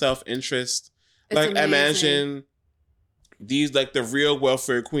own self-interest. It's like, amazing. Imagine these, like, the real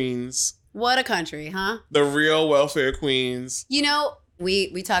welfare queens. What a country, huh? The real welfare queens. You know,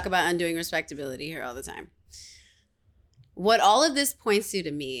 we talk about undoing respectability here all the time. What all of this points to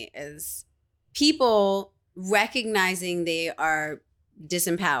me is people recognizing they are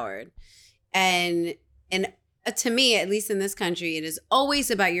disempowered. And to me, at least in this country, it is always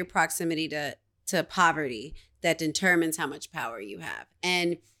about your proximity to poverty that determines how much power you have.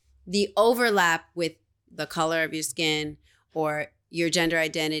 And the overlap with the color of your skin or your gender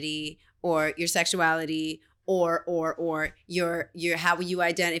identity or your sexuality or your how you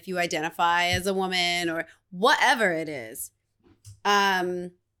if you identify as a woman or whatever it is,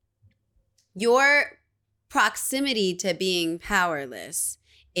 your proximity to being powerless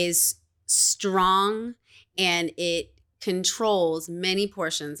is strong and it controls many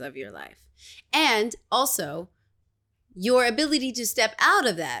portions of your life. And also, your ability to step out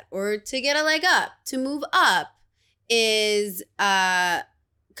of that or to get a leg up, to move up, is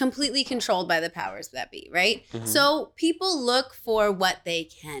completely controlled by the powers that be, right? So people look for what they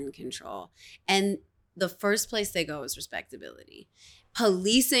can control. And the first place they go is respectability.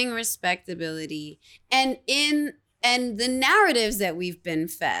 Policing respectability. And the narratives that we've been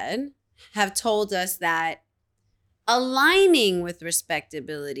fed have told us that aligning with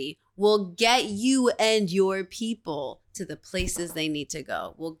respectability will get you and your people to the places they need to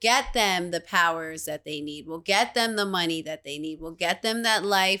go. Will get them the powers that they need. Will get them the money that they need. Will get them that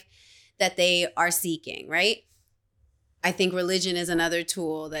life that they are seeking, right? I think religion is another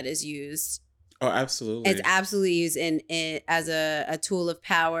tool that is used. Oh, absolutely. It's absolutely used as a tool of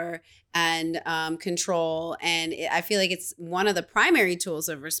power and control. And I feel like it's one of the primary tools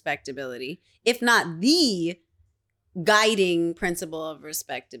of respectability, if not the guiding principle of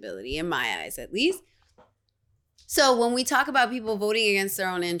respectability, in my eyes at least. So when we talk about people voting against their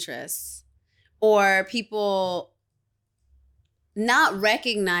own interests or people not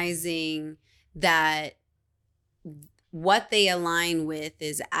recognizing that what they align with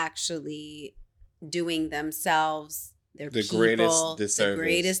is actually doing themselves, their people, the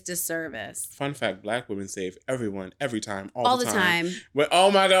greatest disservice. Fun fact, Black women save everyone, every time, all the time. But oh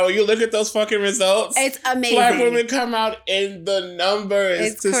my God, when you look at those fucking results, it's amazing. Black women come out in the numbers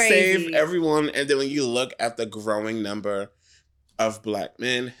it's to crazy. save everyone. And then when you look at the growing number of Black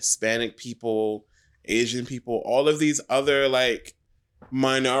men, Hispanic people, Asian people, all of these other, like,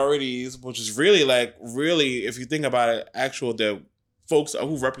 minorities, which is really, like, if you think about it, the folks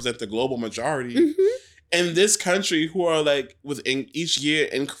who represent the global majority in this country, who are, like, within each year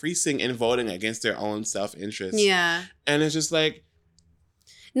increasing and voting against their own self-interest. Yeah. And it's just like,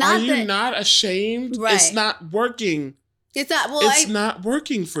 are you not ashamed? Right. It's not working. It's not. Well, it's not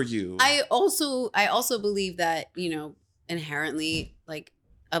working for you. I also believe that, inherently, like,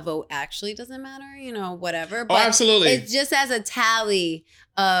 a vote actually doesn't matter, whatever. But absolutely. It's just as a tally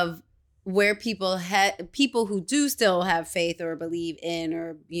of where people who do still have faith or believe in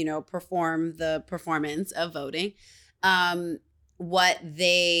or, perform the performance of voting, what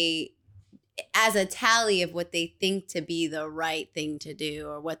they, as a tally of what they think to be the right thing to do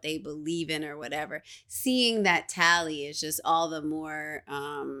or what they believe in or whatever, seeing that tally is just all the more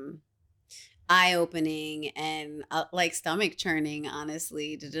eye-opening and like stomach churning,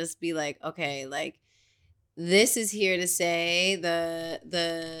 honestly, to just be like, okay, like, this is here to say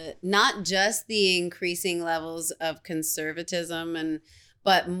the not just the increasing levels of conservatism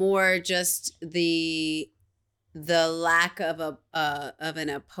but more just the lack of an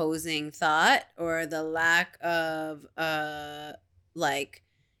opposing thought or the lack of like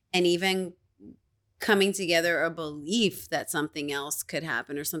an even coming together a belief that something else could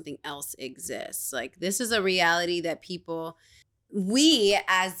happen or something else exists. Like, this is a reality that we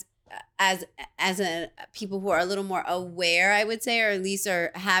as people who are a little more aware, I would say, or at least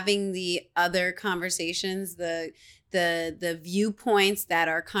are having the other conversations, the the viewpoints that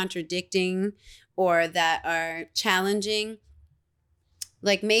are contradicting or that are challenging.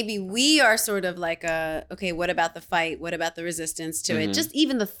 Like maybe we are sort of like okay, what about the fight? What about the resistance to it? Just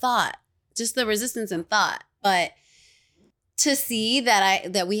even the thought, just the resistance and thought. But to see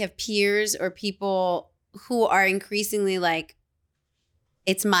that we have peers or people who are increasingly like,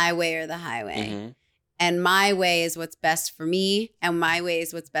 it's my way or the highway. And my way is what's best for me. And my way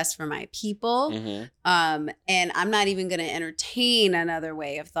is what's best for my people. And I'm not even going to entertain another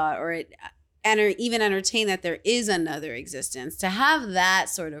way of thought or even entertain that there is another existence. To have that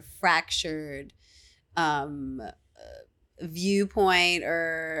sort of fractured viewpoint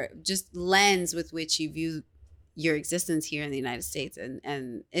or just lens with which you view your existence here in the United States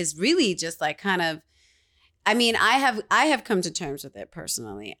and is really just like kind of, I mean, I have come to terms with it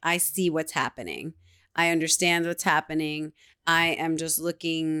personally. I see what's happening. I understand what's happening. I am just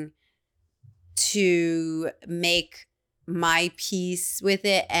looking to make my peace with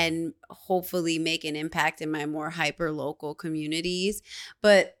it and hopefully make an impact in my more hyper local communities.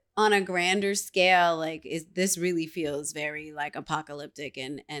 But on a grander scale, like this really feels very like apocalyptic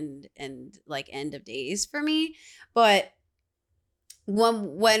and like end of days for me. But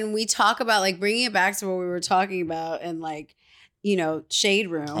when we talk about like bringing it back to what we were talking about and like, you know, Shade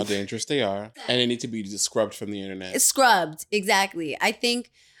Room, how dangerous they are, and they need to be scrubbed from the internet. Scrubbed, exactly. I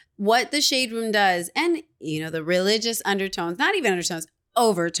think what the Shade Room does, and you know, the religious undertones, not even undertones,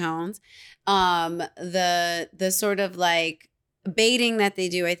 overtones, the sort of like baiting that they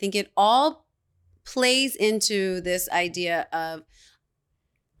do, I think it all plays into this idea of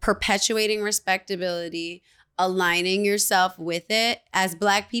perpetuating respectability, aligning yourself with it as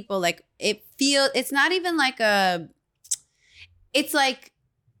Black people. Like it's not even like it's like,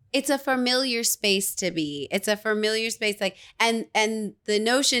 it's a familiar space to be. It's a familiar space, like, and the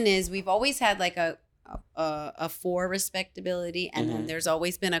notion is we've always had like a for respectability, and then there's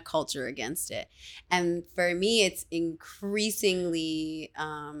always been a culture against it. And for me, it's increasingly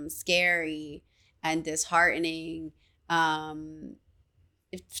scary and disheartening to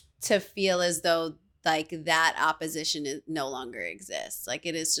feel as though like that opposition no longer exists. Like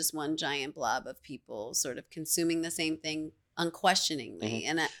it is just one giant blob of people sort of consuming the same thing unquestioningly.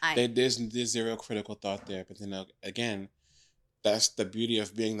 And there's zero critical thought there. But then again, that's the beauty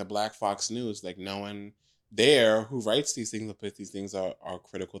of being the Black Fox News. Like no one there who writes these things or puts these things are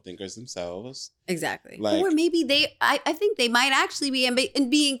critical thinkers themselves. Exactly. Like, or maybe I think they might actually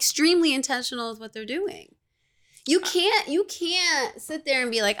be extremely intentional with what they're doing. You can't sit there and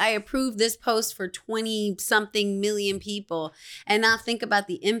be like, I approve this post for 20-something million people and not think about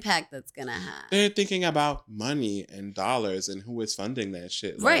the impact that's going to have. They're thinking about money and dollars and who is funding that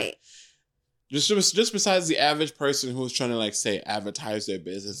shit. Like, right. Just besides the average person who's trying to like say advertise their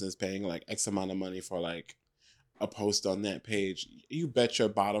business is paying like X amount of money for like a post on that page, you bet your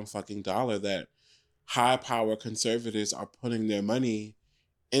bottom fucking dollar that high power conservatives are putting their money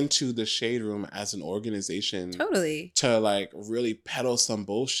into the Shade Room as an organization. Totally. To like really peddle some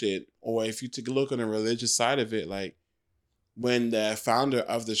bullshit. Or if you take a look on the religious side of it, like when the founder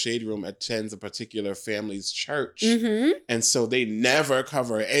of the Shade Room attends a particular family's church, and so they never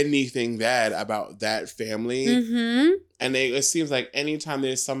cover anything bad about that family. And it seems like anytime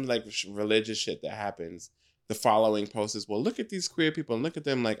there's some like religious shit that happens, the following post is, well, look at these queer people and look at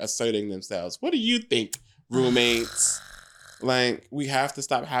them like asserting themselves. What do you think, roommates? Like, we have to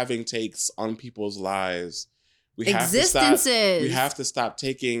stop having takes on people's lives. We have to stop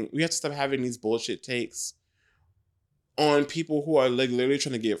having these bullshit takes on people who are like literally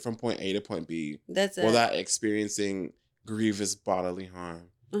trying to get from point A to point B. That's it. Without experiencing grievous bodily harm.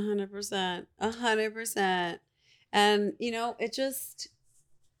 100%. 100%. And, you know, it just,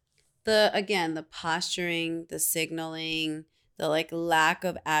 the posturing, the signaling, the like lack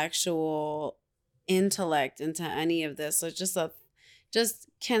of actual intellect into any of this. So just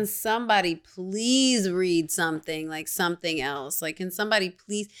can somebody please read something like something else? Like, can somebody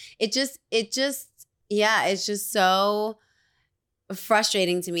please? It's just so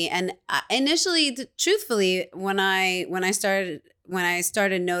frustrating to me. And initially, truthfully, when I started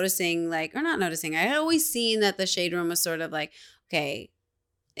noticing, like, or not noticing, I had always seen that the Shade Room was sort of like, okay,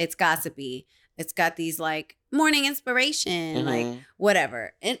 it's gossipy. It's got these like morning inspiration, like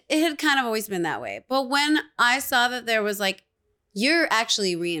whatever. It had kind of always been that way. But when I saw that there was like, you're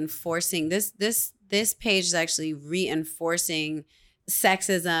actually reinforcing this page is actually reinforcing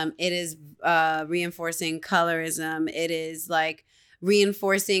sexism. It is reinforcing colorism. It is like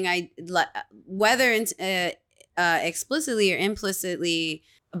reinforcing whether it's explicitly or implicitly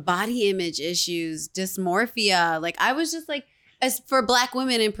body image issues, dysmorphia. Like I was just like, as for Black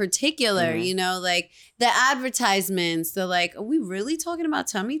women in particular, you know, like the advertisements, they're like, are we really talking about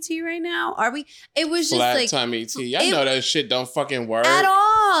tummy tea right now? Are we? It was just flat like tummy tea. Y'all know that shit don't fucking work at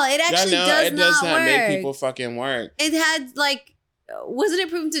all. It actually does not work. Make people fucking work. It had like, wasn't it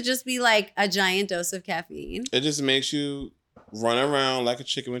proven to just be like a giant dose of caffeine? It just makes you run around like a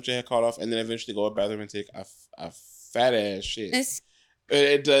chicken with your head cut off, and then eventually go to the bathroom and take a fat ass shit.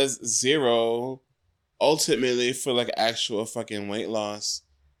 It does zero, ultimately, for like actual fucking weight loss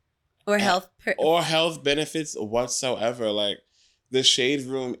or health or health benefits whatsoever. Like, the Shade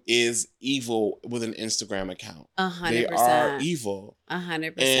Room is evil with an Instagram account. 100%. They are evil.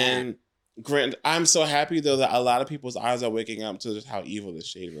 100%. And Grant, I'm so happy though that a lot of people's eyes are waking up to just how evil the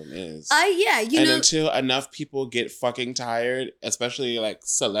Shade Room is. And until enough people get fucking tired, especially like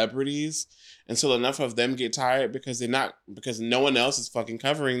celebrities, until enough of them get tired because no one else is fucking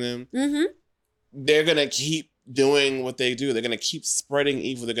covering them, they're gonna keep doing what they do. They're gonna keep spreading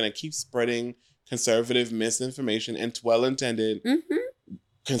evil. They're gonna keep spreading conservative misinformation and well-intended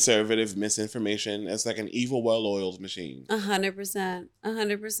conservative misinformation. It's like an evil, well-oiled machine. 100%.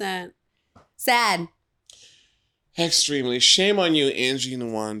 100%. Sad. Extremely. Shame on you, Angie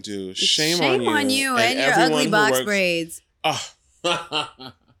Nwandu. Shame on you and your ugly box braids.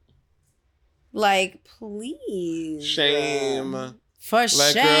 Like, please. Shame. For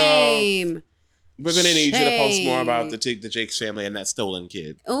shame. Girl, we're going to need you to post more about the Jakes family and that stolen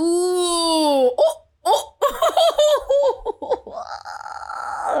kid. Ooh.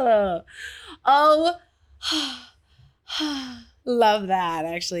 Oh. Love that,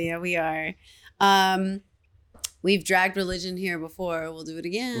 actually. Yeah, we are. We've dragged religion here before. We'll do it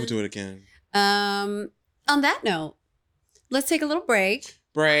again. On that note, let's take a little break.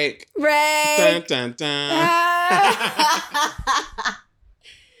 Break. Dun, dun, dun.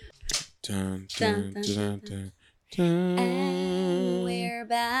 Dun, dun, dun, dun, dun, dun. And we're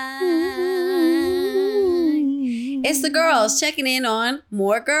back. It's the girls checking in on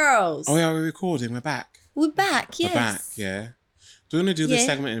more girls. Oh yeah, we're recording. We're back. We're back, yes. We're back, yeah. Do you want to do this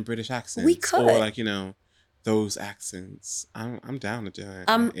segment in British accents? We could. Or like, those accents. I'm down to do it.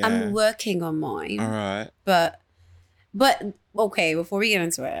 I'm working on mine. All right. But okay, before we get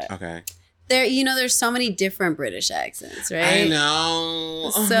into it. Okay. There's so many different British accents, right? I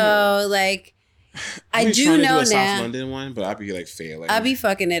know. So like I do know now. South London one, but I'd be like failing. I'd be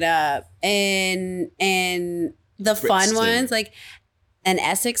fucking it up. And the fun ones, like an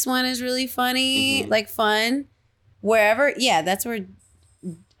Essex one is really funny, like fun. Wherever, yeah, that's where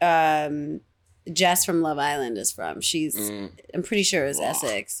Jess from Love Island is from. She's, I'm pretty sure it was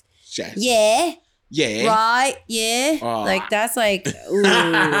Essex. Jess. Yeah. Yeah. Right. Yeah. Like that's like, ooh,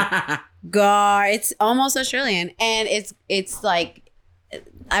 gar. It's almost Australian, and it's like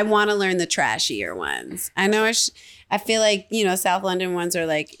I want to learn the trashier ones. I know I feel like South London ones are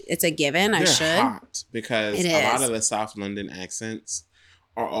like it's a given. I should hot because a lot of the South London accents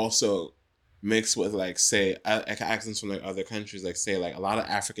are also mixed with like say accents from like other countries, like say like a lot of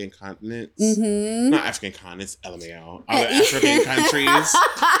African continents, not African continents, LMAO, other African countries.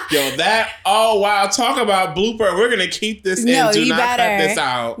 Oh wow, talk about blooper. We're gonna keep this in. Do not cut this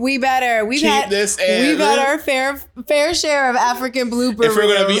out. We better. We've had our fair share of African blooper. If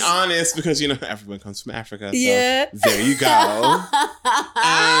we're gonna be honest, because everyone comes from Africa. So yeah. There you go.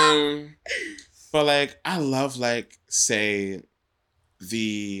 But like I love like say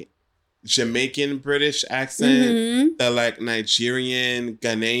the Jamaican British accent, the like Nigerian,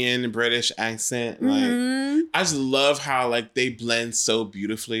 Ghanaian British accent. Like I just love how like they blend so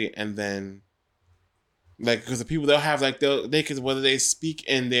beautifully, and then like because the people they'll have like they could whether they speak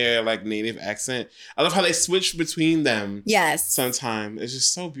in their like native accent. I love how they switch between them. Yes, sometimes it's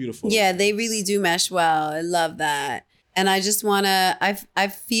just so beautiful. Yeah, they really do mesh well. I love that, and I just wanna. I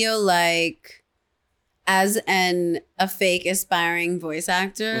feel like. As a fake aspiring voice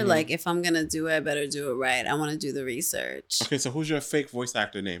actor, like if I'm gonna do it, I better do it right. I want to do the research. Okay, so who's your fake voice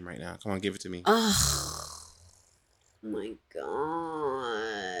actor name right now? Come on, give it to me. Oh my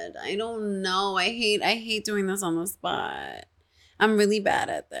god, I don't know. I hate doing this on the spot. I'm really bad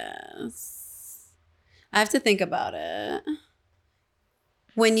at this. I have to think about it.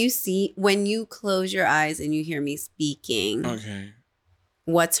 When you close your eyes and you hear me speaking, okay,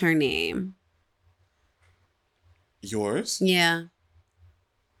 what's her name? Yours? Yeah.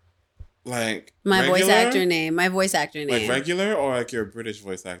 Like my voice actor name. Like regular or like your British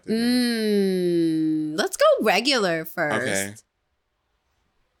voice actor name? Let's go regular first. Okay.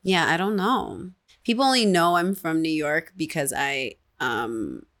 Yeah, I don't know. People only know I'm from New York because I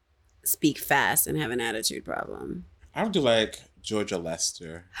speak fast and have an attitude problem. I would do like Georgia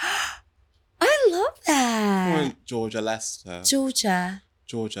Lester. I love that. I want Georgia Leicester. Georgia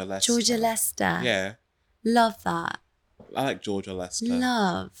Leicester. Yeah. Love that. I like Georgia Leicester.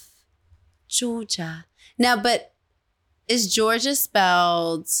 Love. Georgia. Now, but is Georgia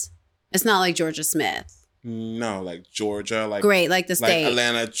spelled... It's not like Georgia Smith. No, like Georgia. Like great, like the state. Like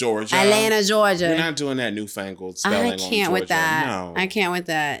Atlanta, Georgia. Atlanta, Georgia. We're not doing that newfangled spelling on Georgia. I can't with that. No. I can't with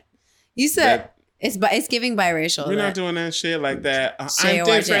that. You said... It's giving biracial. We're not doing that shit like that. I'm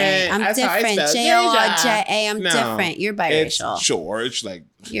different. That's different. J-O-R-J-A. I'm different. You're biracial. It's George. Like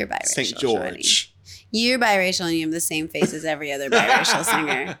you're biracial. St. George. Shorty. You're biracial and you have the same face as every other biracial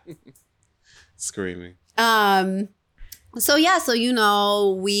singer. Screaming. So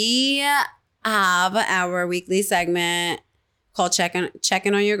we have our weekly segment called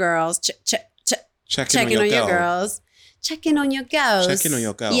checking on your girls. Checking on your girls. Checking on your girls. Checking on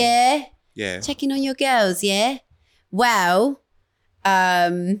your girls. Yeah. Yeah. Checking on your girls, yeah? Wow. Yeah,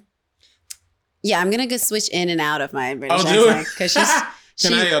 I'm going to go switch in and out of my British accent. Because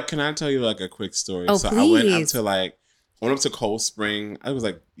Can I tell you like a quick story? Oh, so please. I went up to Cold Spring. I was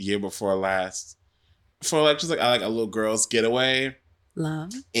like year before last. For like just like a little girl's getaway.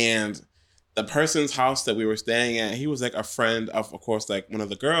 Love. And the person's house that we were staying at, he was like a friend of course, like one of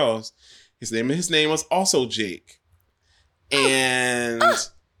the girls. His name was also Jake. And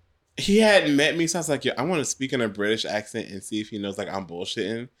he hadn't met me, so I was like, yo, I want to speak in a British accent and see if he knows like I'm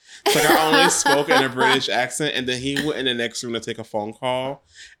bullshitting. So like I only spoke in a British accent, and then he went in the next room to take a phone call.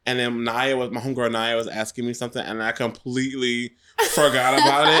 And then my homegirl Naya was asking me something, and I completely forgot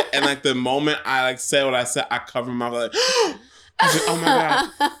about it. And like the moment I like said what I said, I covered my mouth like, I was like, oh my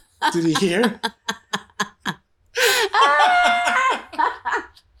God, did he hear?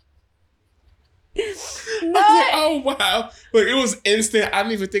 Like, oh wow! Like it was instant. I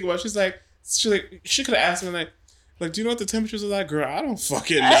didn't even think about it. She could have asked me like, do you know what the temperatures are like? Girl, I don't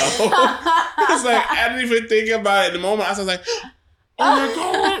fucking know. It's like I didn't even think about it. In the moment, I was like, oh my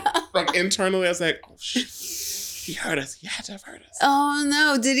God! Like internally, I was like, oh shit, he heard us. He had to have heard us. Oh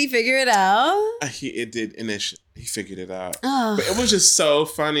no! Did he figure it out? It did initially. He figured it out. Oh. But it was just so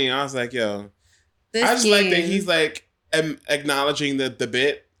funny. I was like, yo, I just like that he's like acknowledging the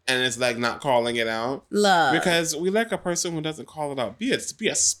bit. And it's like not calling it out. Love. Because we like a person who doesn't call it out. Be a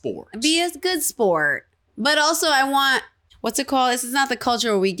sport. Be a good sport. But also I want, what's it called? This is not the culture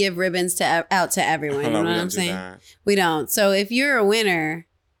where we give ribbons out to everyone. You know what I'm saying? We don't. So if you're a winner,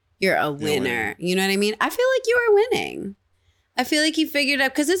 you're a winner. You know what I mean? I feel like you are winning. I feel like he figured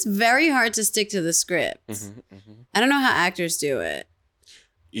out, because it's very hard to stick to the script. I don't know how actors do it.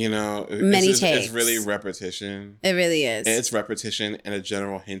 You know, takes. It's really repetition. It really is. And it's repetition and a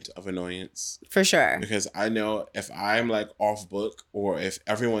general hint of annoyance. For sure. Because I know if I'm like off book or if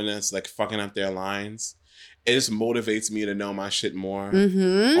everyone is like fucking up their lines, it just motivates me to know my shit more.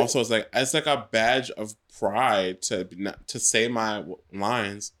 Also, it's like a badge of pride to say my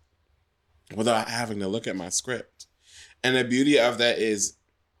lines without having to look at my script. And the beauty of that is,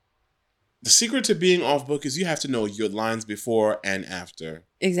 the secret to being off book is you have to know your lines before and after.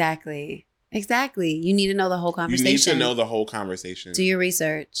 Exactly. You need to know the whole conversation. You need to know the whole conversation. Do your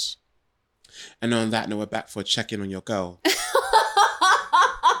research. And on that note, we're back for check-in on your girl.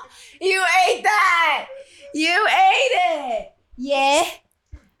 You ate that. You ate it. Yeah.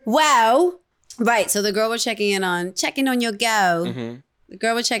 Wow. Right. So the girl we're checking in on your go. The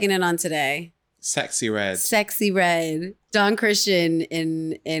girl we're checking in on today. Sexyy Red. Sexyy Red. Don Christian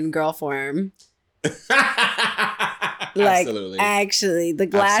in girl form. Like, absolutely. Actually, the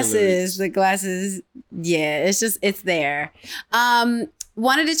glasses, yeah, it's there.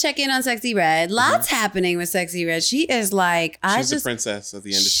 Wanted to check in on Sexyy Red. Lots happening with Sexyy Red. She is like, she's the princess of the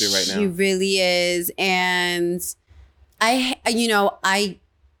industry right now. She really is. And oh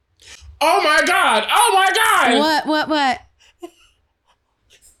my God. What?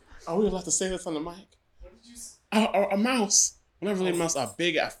 Are we allowed to say this on the mic? What did you say? A mouse. Not really a mouse, a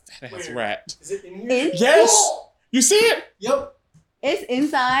big fat ass rat. Is it in here? Yes! You see it? Yep. It's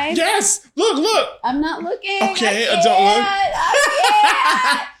inside? Yes! Look! I'm not looking. Okay, I don't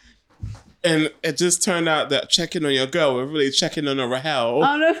look. And it just turned out that checking on your girl, we're really checking on a Rahel.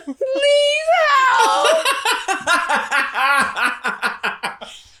 Oh no, please help.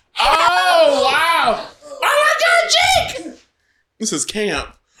 Oh, wow! Oh my God, Jake! This is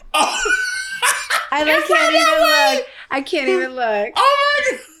camp. Oh. I can't even look. I can't even look. Oh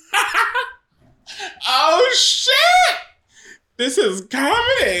my God. Oh shit. This is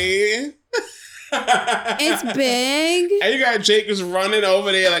comedy. It's big. And you got Jake just running over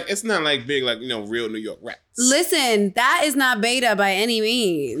there. Like, it's not like big, like, real New York rats. Listen, that is not beta by any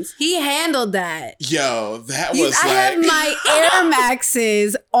means. He handled that. Yo, that was I have my Air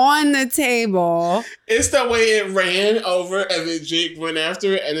Maxes on the table. It's the way it ran over and then Jake went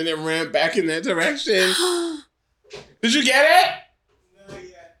after it and then it ran back in that direction. Did you get it? No,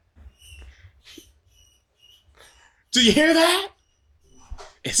 yet. Do you hear that?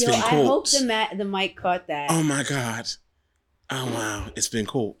 It's been caught. I hope the mic caught that. Oh my God. Oh wow. It's been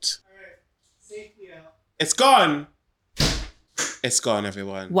caught. Alright. Safety out. It's gone. It's gone,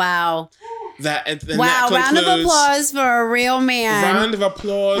 everyone. Wow. That round of applause for a real man. Round of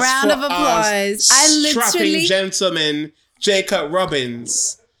applause. Round of applause. Strapping gentleman, Jacob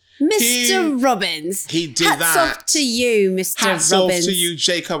Robbins. Mr. Robbins. He did Hats that. Hats off to you, Mr. Hats Robbins. off to you,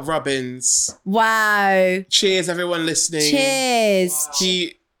 Jacob Robbins. Wow. Cheers, everyone listening. Cheers.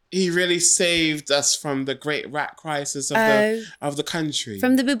 He really saved us from the great rat crisis of the country.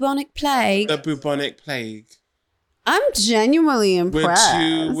 From the bubonic plague. The bubonic plague. I'm genuinely impressed.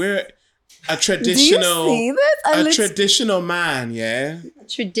 We're a traditional. Do you see this? Traditional man, yeah.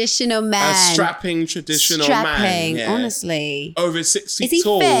 Traditional man. A strapping traditional man. Yeah. Honestly. Over 6 feet Is he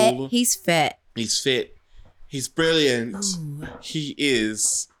tall. fit? He's fit. He's fit. He's brilliant. Ooh. He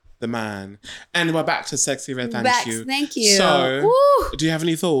is the man. And we're back to Sexyy Red. Thank you. Thank you. So, Woo. do you have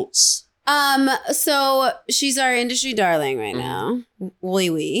any thoughts? So she's our industry darling right now.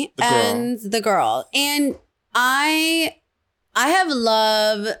 Wee. The girl. And I have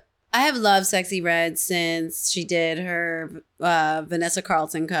loved Sexyy Red since she did her Vanessa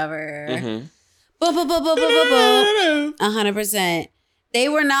Carlton cover. 100%. They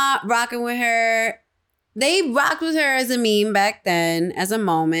were not rocking with her. They rocked with her as a meme back then, as a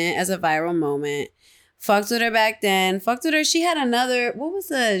moment, as a viral moment. Fucked with her back then. Fucked with her. She had another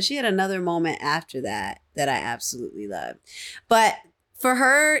moment after that I absolutely loved. But for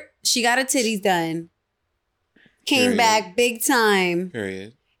her, she got her titties done. Came back big time.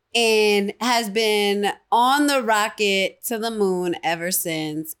 Period. And has been on the rocket to the moon ever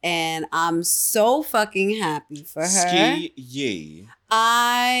since. And I'm so fucking happy for her. Sexyy.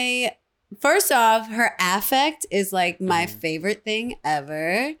 First off, her affect is like my favorite thing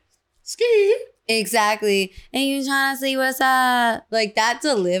ever. Ski. Exactly. And you trying to see what's up. Like that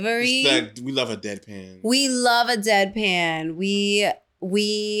delivery. We love a deadpan. We love a deadpan.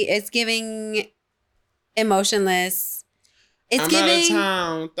 It's giving emotionless. It's I'm out of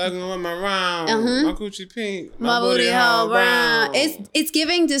town, thugging with my round. My Gucci pink, my booty hole brown. It's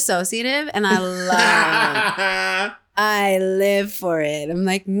giving dissociative, and I love it. I live for it. I'm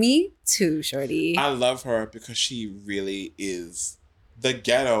like, me too, shorty. I love her because she really is the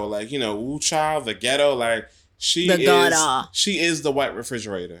ghetto. Like, Wu Child, the ghetto. Like, she is the white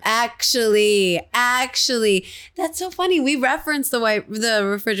refrigerator. Actually, that's so funny. We referenced the white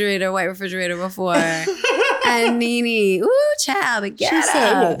refrigerator before. And Nene, ooh, child, the ghetto. She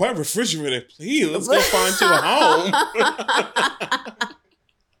said, "Oh, white refrigerator, please. Let's go find you a home."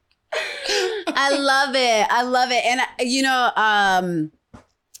 I love it. And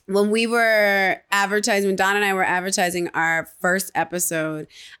when we were advertising, when Don and I were advertising our first episode,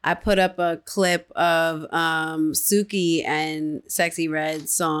 I put up a clip of Suki and Sexyy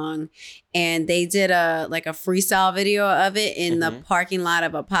Red's song, and they did a freestyle video of it in the parking lot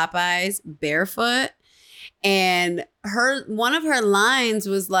of a Popeyes barefoot. And one of her lines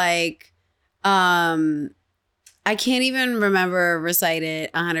was like, I can't even remember recite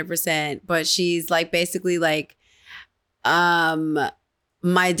it 100%, but she's like basically like,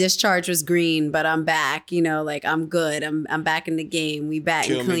 my discharge was green, but I'm back. Like I'm good. I'm back in the game. We back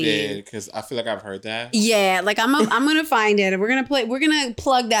and clean. Because I feel like I've heard that. Yeah, like I'm gonna find it. We're gonna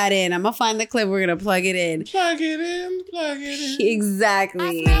plug that in. I'm gonna find the clip. We're gonna plug it in. Plug it in.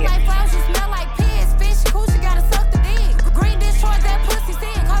 Exactly. I smell like flowers. You smell like piss. Fish coochie gotta suck the dick. Green discharge that pussy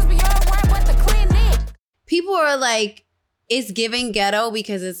sin. Cause me all right with the clean neck. People are like, it's giving ghetto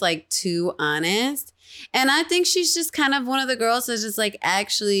because it's like too honest. And I think she's just kind of one of the girls that's just like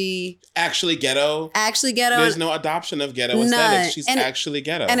actually ghetto. Actually ghetto. There's no adoption of ghetto aesthetics. She's actually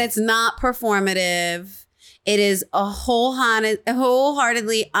ghetto. And it's not performative. It is a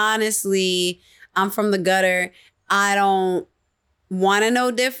wholeheartedly, honestly, I'm from the gutter. I don't want to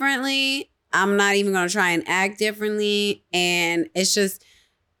know differently. I'm not even going to try and act differently. And it's just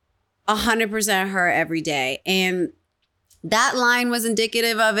 100% her every day. And that line was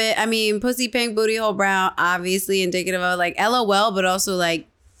indicative of it. I mean, pussy pink, booty hole brown, obviously indicative of like LOL, but also like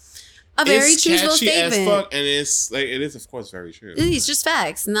a very truthful statement. As fuck, and it's like it is, of course, very true. It's just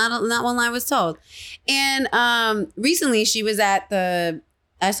facts. Not one line was told. And recently, she was at the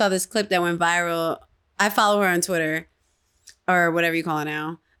I saw this clip that went viral. I follow her on Twitter or whatever you call it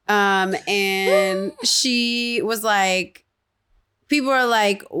now. And she was like, people are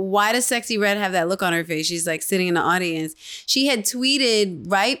like, why does Sexyy Red have that look on her face? She's like sitting in the audience. She had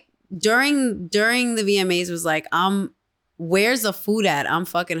tweeted right during the VMAs was like, where's the food at? I'm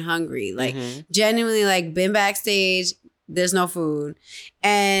fucking hungry. Like genuinely like been backstage. There's no food.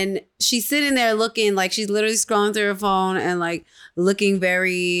 And she's sitting there looking like she's literally scrolling through her phone and like looking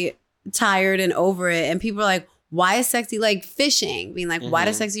very tired and over it. And people are like, why is Sexyy like fishing? Being like, why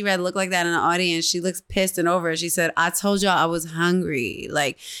does Sexyy Red look like that in the audience? She looks pissed and over it. She said, I told y'all I was hungry.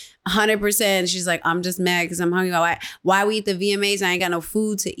 Like 100%. She's like, I'm just mad because I'm hungry. Why we eat the VMAs? I ain't got no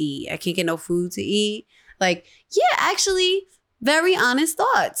food to eat. I can't get no food to eat. Like, yeah, actually, very honest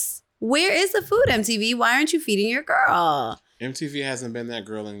thoughts. Where is the food, MTV? Why aren't you feeding your girl? MTV hasn't been that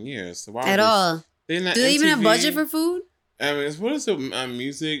girl in years. So why at all. Do they even have budget for food? I mean, what is it?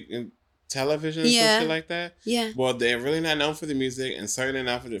 Music and television and some shit like that? Yeah. Well, they're really not known for the music and certainly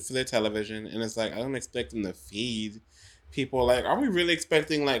not for their television. And it's like, I don't expect them to feed people. Like, are we really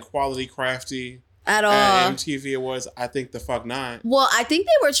expecting like quality crafty at all MTV Awards? I think the fuck not. Well, I think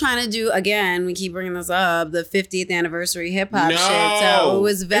they were trying to do, again, we keep bringing this up, the 50th anniversary hip hop shit. So it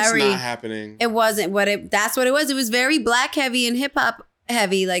was very, it's not happening. It wasn't that's what it was. It was very black heavy and hip hop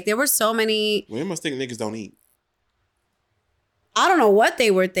heavy. Like there were so many. We must think niggas don't eat. I don't know what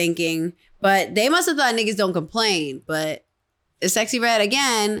they were thinking, but they must have thought niggas don't complain. But Sexyy Red,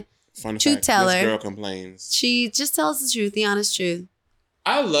 again, truth teller. This girl complains. She just tells the truth, the honest truth.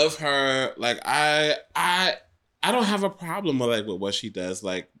 I love her. Like I don't have a problem with what she does.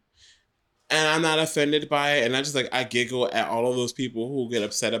 Like, and I'm not offended by it. And I just I giggle at all of those people who get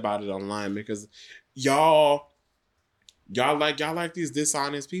upset about it online because y'all like these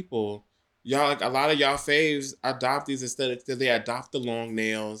dishonest people. Y'all like a lot of y'all faves adopt these aesthetics. They adopt the long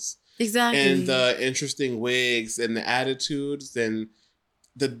nails, exactly, and the interesting wigs and the attitudes and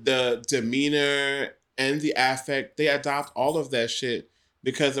the demeanor and the affect. They adopt all of that shit.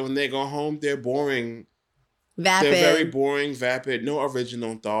 Because when they go home, they're boring. Vapid. They're very boring, vapid, no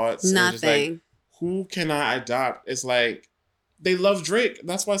original thoughts. Nothing. Who can I adopt? It's like, they love Drake.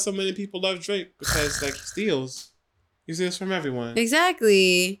 That's why so many people love Drake. Because he steals. He steals from everyone.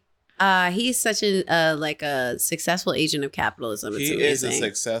 Exactly. He's such a successful agent of capitalism. It's amazing. Is a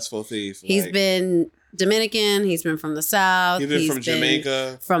successful thief. He's been Dominican. He's been from the South. He's been from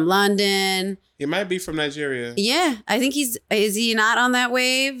Jamaica. From London. He might be from Nigeria. Yeah, I think is he not on that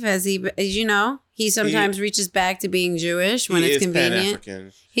wave? As he sometimes reaches back to being Jewish when it's convenient.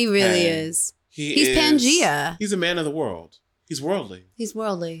 Pan-African. He really is. He's Pangea. He's a man of the world. He's worldly. He's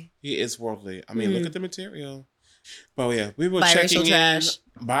worldly. He is worldly. I mean, look at the material. But yeah, we were checking trash.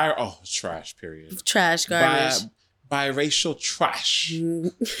 Trash, period. Trash, garbage. Biracial trash.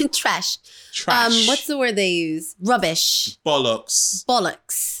 Trash. Trash. What's the word they use? Rubbish.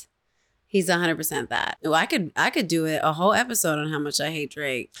 Bollocks. He's 100% that. Oh, I could do it a whole episode on how much I hate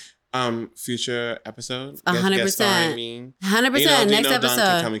Drake. Future episode. 100%. 100%. Next episode. Don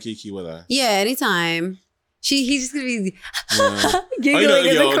can come and kiki with us. Yeah, anytime. He's just gonna be giggling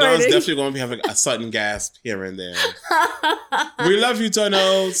in the corner. Don's definitely gonna be having a sudden gasp here and there. We love you,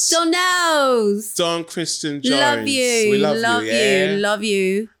 Donos. Don Christian Jones. Love you. We love you. Yeah? Love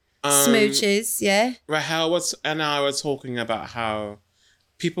you. Smooches. Yeah. Rahel and I were talking about how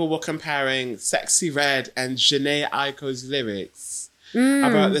people were comparing Sexyy Red and Jhené Aiko's lyrics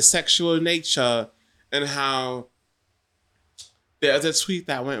about the sexual nature and how there's a tweet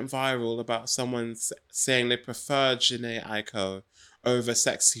that went viral about someone saying they preferred Jhené Aiko over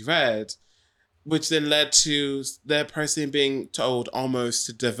Sexyy Red, which then led to their person being told almost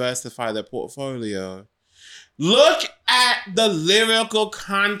to diversify their portfolio. Look at the lyrical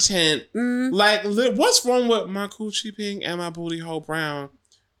content. Like, what's wrong with my coochie pink and my booty hole brown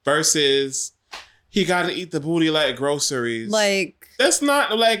versus he got to eat the booty like groceries? Like, that's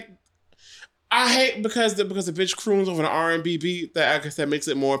not like. I hate because the bitch croons over an R&B beat that I guess that makes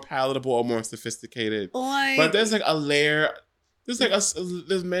it more palatable or more sophisticated. But there's a layer.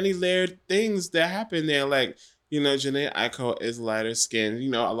 There's many layered things that happen there. Like, Jhené Aiko is lighter skinned.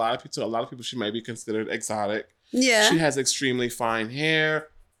 A lot of people she might be considered exotic. Yeah. She has extremely fine hair.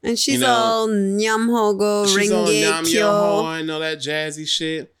 And she's all nyamhogo, ringgit, she's all nyam and all that jazzy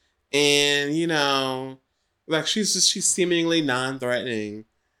shit. And, she's seemingly non-threatening.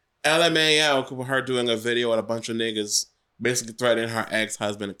 LMAO with her doing a video with a bunch of niggas basically threatening her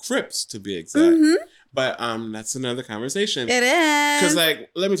ex-husband, Crips to be exact. But that's another conversation. It is. Because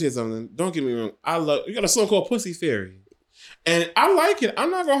let me tell you something. Don't get me wrong. You got a song called Pussy Fairy. And I like it. I'm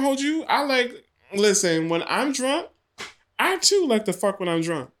not gonna hold you. Listen, when I'm drunk, I too like to fuck when I'm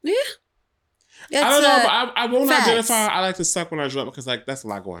drunk. Yeah. I don't know, but I won't identify. I like to suck when I'm drunk because like that's a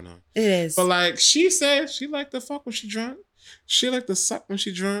lot going on. It is. But like she said, she liked to fuck when she drunk. She liked to suck when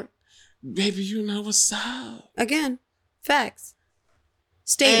she drunk. Baby, you know what's up. Again, facts.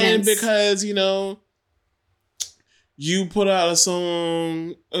 Statements. And because, you know, you put out a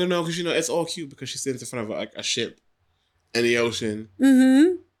song, you know, because, you know, it's all cute because she sits in front of like a ship in the ocean.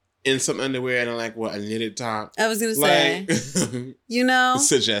 Mm-hmm. In some underwear and like, what, a knitted top. I was going to say. Like, you know.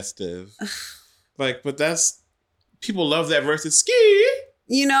 Suggestive. Like, but that's, people love that versus ski.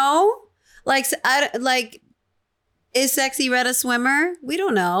 You know? Like, is Sexyy Red a swimmer? We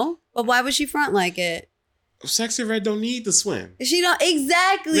don't know. But why would she front like it? Sexyy Red don't need to swim. She don't,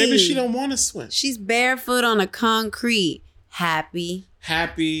 exactly. Maybe she don't want to swim. She's barefoot on a concrete. Happy.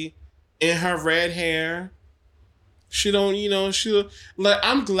 In her red hair. She don't, you know, like,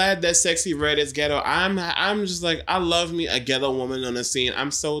 I'm glad that Sexyy Red is ghetto. I'm just like, I love me a ghetto woman on the scene.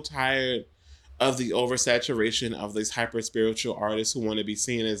 I'm so tired of the oversaturation of these hyper spiritual artists who want to be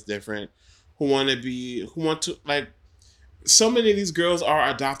seen as different, who want to, like, so many of these girls are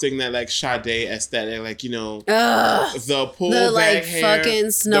adopting that like Sade aesthetic, like, you know, the pull back like hair,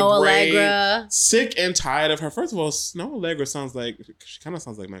 fucking Snow Allegra. Sick and tired of her. First of all, Snow Allegra she kind of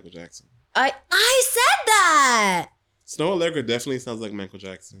sounds like Michael Jackson. I said that. Snow Allegra definitely sounds like Michael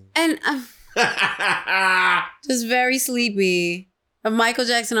Jackson. And just very sleepy. Of Michael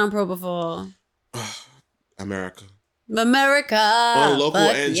Jackson on propofol. America. On local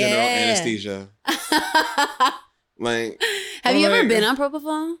and general anesthesia. Like, have you ever been on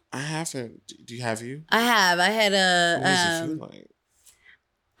propofol? I haven't. Have you? I have. I had what does it feel like?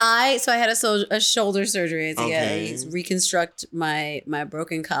 I had a shoulder surgery to reconstruct my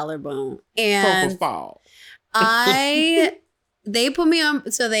broken collarbone, and propofol. They put me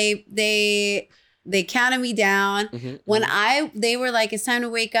on. So they counted me down. Mm-hmm, when they were like, it's time to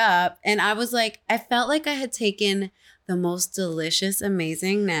wake up, and I was like, I felt like I had taken the most delicious,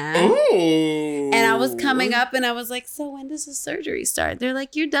 amazing nap. Ooh. And I was coming up and I was like, so when does the surgery start? They're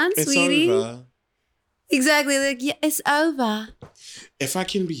like, you're done, sweetie. It's over. Exactly. Like, yeah, it's over. If I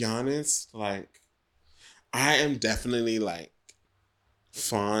can be honest, like, I am definitely like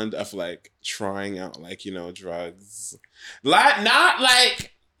fond of like trying out like, you know, drugs. Like, not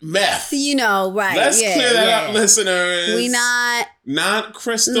like meth. You know, right. Let's clear that up, listeners. We not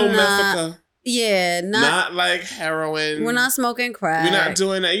crystal methica. Yeah, not like heroin. We're not smoking crack. We're not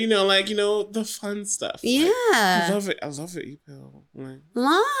doing that. You know, like, you know, the fun stuff. Yeah. Like, I love it, E-Pill. Like,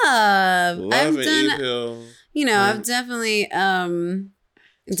 love it, E-Pill. You know, I've definitely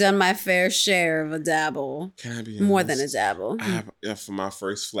done my fair share of a dabble. Can I be honest? More than a dabble. For my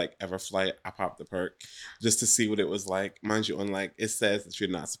first ever flight, I popped the perk just to see what it was like. Mind you, on like, it says that you're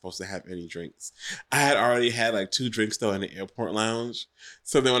not supposed to have any drinks. I had already had like 2 drinks though in the airport lounge.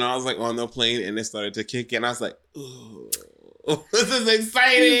 So then when I was like on the plane and it started to kick in, I was like, ooh, this is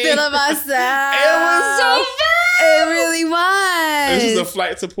exciting. You feeling myself. It was so fun. It really was. This is a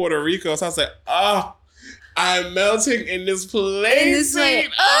flight to Puerto Rico. So I was like, oh, I'm melting in this place. And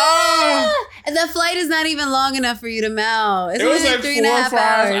the flight is not even long enough for you to melt. It's it was only like 3.5 4 or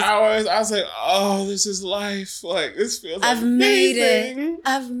 5 hours. I was like, oh, this is life. Like, this feels I've amazing.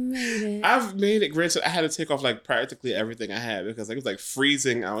 I've made it. Granted, I had to take off like practically everything I had because like, it was like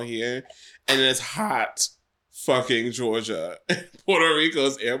freezing out here. And then it's hot fucking Georgia. Puerto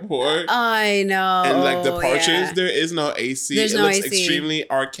Rico's airport. I know. And like departures, there is no AC. There's it no looks AC. Extremely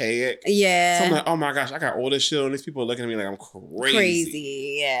archaic. Yeah. So I'm like, oh my gosh, I got all this shit on. These people are looking at me like I'm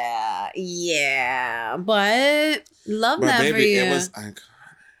crazy. Yeah. But love that baby, for you. It was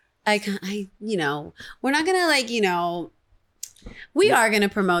I you know, we're not gonna like, you know, we are going to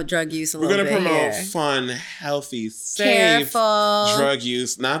promote drug use a little bit. We're going to promote here. fun, healthy, safe careful drug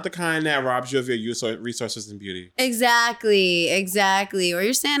use, not the kind that robs you of your resources and beauty. Exactly. Or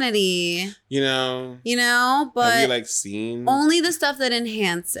your sanity. You know, but have you like seen only the stuff that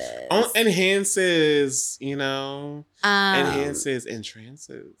enhances. Enhances, you know. Enhances,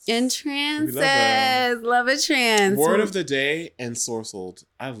 entrances. Love a trance. Word of the day, ensorcelled.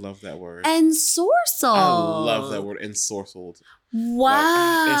 I love that word. Ensorcelled. I love that word, ensorcelled.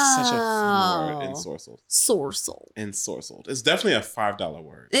 Wow. Like, it's such a fun word, ensorcelled. Ensorcelled. It's definitely a $5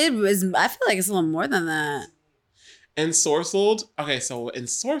 word. It was. I feel like it's a little more than that. Ensorcelled. Okay, so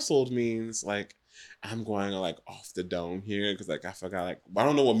ensorcelled means like I'm going like off the dome here because like I forgot like I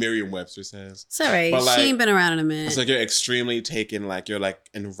don't know what Merriam-Webster says. It's all right. But, like, she ain't been around in a minute. It's like you're extremely taken, like you're like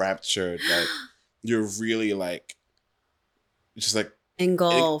enraptured, like you're really like just like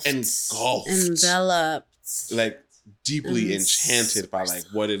engulfed, enveloped, like deeply enchanted by like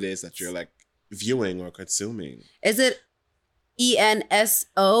what it is that you're like viewing or consuming. Is it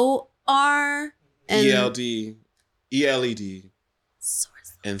ENSOR and ELED.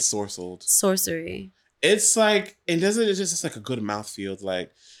 Ensorcelled. Sorcery. It's like, it's just like a good mouthfeel.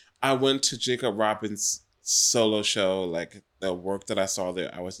 Like, I went to Jacob Robbins' solo show, like the work that I saw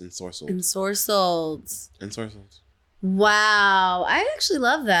there, I was ensorcelled. Ensorcelled. Wow. I actually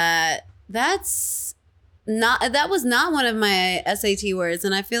love that. That was not one of my SAT words,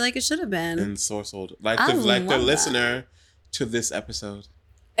 and I feel like it should have been. Ensorcelled. Like the listener to this episode.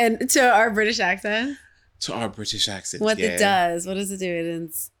 And to our British accent? To our British accent. What it does. What does it do?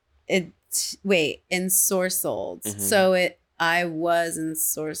 Ensorcelled. Mm-hmm. So I was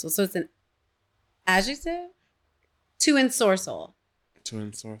ensorcelled. So it's an adjective? To ensorcell. To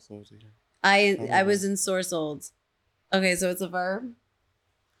ensorcelled, yeah. I was ensorcelled. Okay, so it's a verb.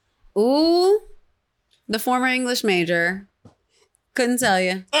 Ooh. The former English major. Couldn't tell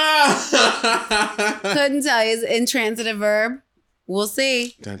you. Couldn't tell you. It's an intransitive verb. We'll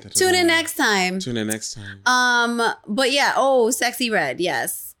see. Tune in next time. But yeah. Oh, Sexyy Red.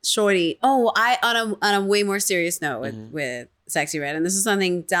 Yes. Shorty. Oh, on a way more serious note with Sexyy Red. And this is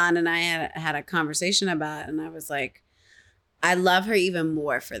something Don and I had a conversation about. And I was like, I love her even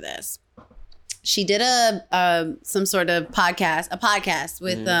more for this. She did some sort of podcast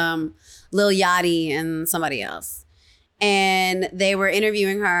with Lil Yachty and somebody else. And they were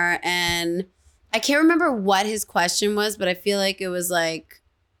interviewing her, and I can't remember what his question was, but I feel like it was like,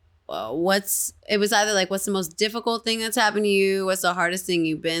 what's the most difficult thing that's happened to you? What's the hardest thing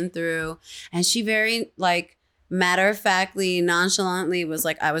you've been through? And she very like matter-of-factly, nonchalantly was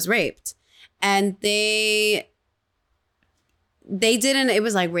like, I was raped. And they didn't, it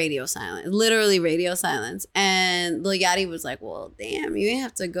was like radio silence, literally radio silence. And Lil Yachty was like, well, damn, you didn't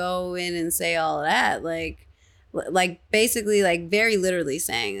have to go in and say all of that. Like basically like very literally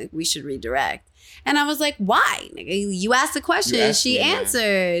saying like, we should redirect. And I was like, why? You asked the question and she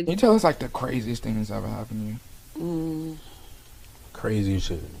answered. Can you tell us like the craziest thing that's ever happened to you? Crazy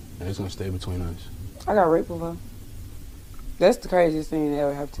shit. And it's gonna stay between us. I got raped before. That's the craziest thing that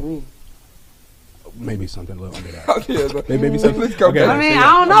ever happened to me. Maybe something a little under that. Okay, maybe something. Okay, I mean,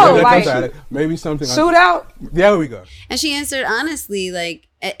 I don't know. Like, maybe something. Shootout? There we go. And she answered honestly, like,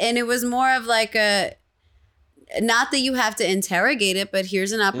 and it was more of like not that you have to interrogate it, but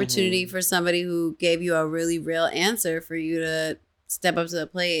here's an opportunity for somebody who gave you a really real answer for you to step up to the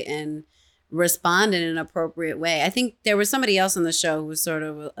plate and respond in an appropriate way. I think there was somebody else on the show who was sort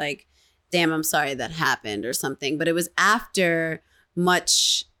of like, damn, I'm sorry that happened or something. But it was after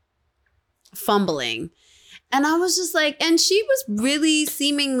much fumbling. And I was just like, and she was really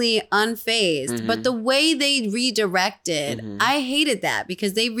seemingly unfazed. But the way they redirected, I hated that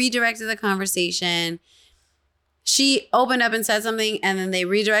because they redirected the conversation. She opened up and said something, and then they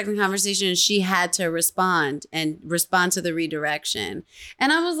redirected the conversation, and she had to respond to the redirection.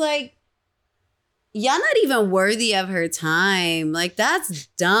 And I was like, y'all not even worthy of her time. Like, that's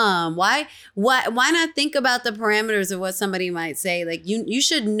dumb. Why not think about the parameters of what somebody might say? Like, you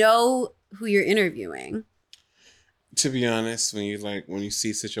should know who you're interviewing. To be honest, when you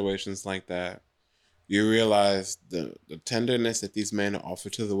see situations like that, you realize the tenderness that these men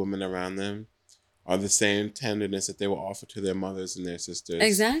offer to the women around them are the same tenderness that they will offer to their mothers and their sisters.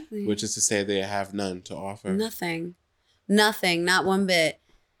 Exactly. Which is to say they have none to offer. Nothing, not one bit.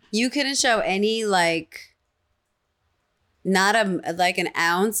 You couldn't show any like, not an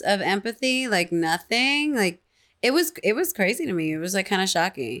ounce of empathy, like nothing. Like it was crazy to me. It was like kind of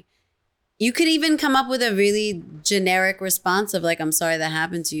shocking. You could even come up with a really generic response of like, I'm sorry that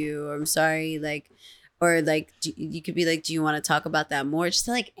happened to you, or I'm sorry, like, or like, you could be like, do you want to talk about that more? Just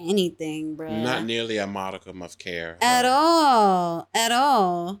like anything, bro. Not nearly a modicum of care. At all.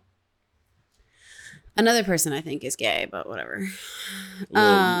 Another person I think is gay, but whatever.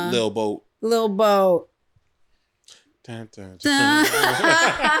 Lil Boat. Dun, dun, dun.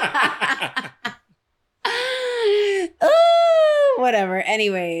 Whatever.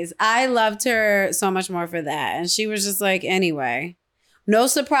 Anyways, I loved her so much more for that. And she was just like, anyway, no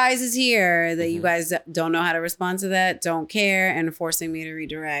surprises here that you guys don't know how to respond to that, don't care, and forcing me to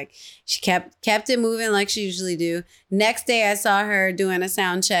redirect. She kept it moving like she usually do. Next day, I saw her doing a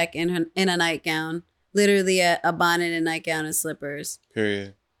sound check in a nightgown, literally a bonnet and nightgown and slippers.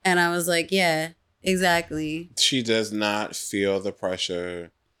 Period. And I was like, yeah, exactly. She does not feel the pressure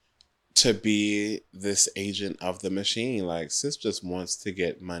to be this agent of the machine. Like, sis just wants to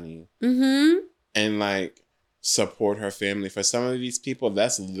get money and like support her family. For some of these people,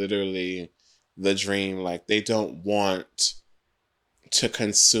 that's literally the dream. Like, they don't want to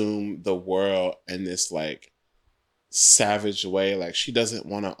consume the world in this like savage way. Like, she doesn't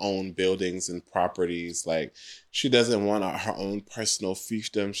want to own buildings and properties. Like, she doesn't want her own personal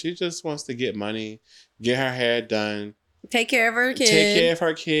fiefdom. She just wants to get money, get her hair done, take care of her kid, take care of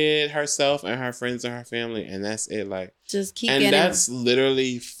her kid, herself, and her friends and her family, and that's it. Like, just keep and getting. that's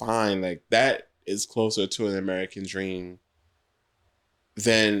literally fine. Like, that is closer to an American dream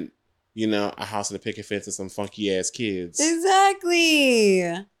than, you know, a house and a picket fence and some funky ass kids. Exactly.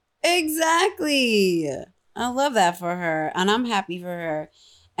 I love that for her, and I'm happy for her.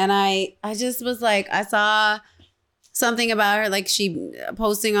 And I just was like, I saw something about her, like she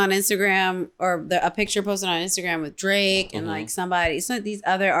posting on Instagram, or a picture posted on Instagram with Drake and like somebody, some of these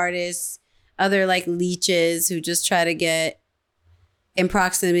other artists, other like leeches who just try to get in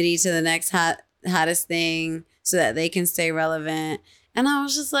proximity to the next hottest thing so that they can stay relevant. And I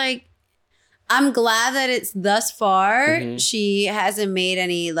was just like, I'm glad that it's thus far. She hasn't made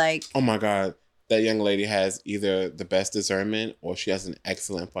any like. Oh my God. That young lady has either the best discernment or she has an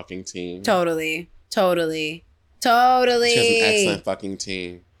excellent fucking team. Totally. She has an excellent fucking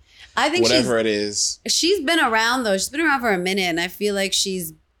team. I think whatever it is. She's been around though. She's been around for a minute, and I feel like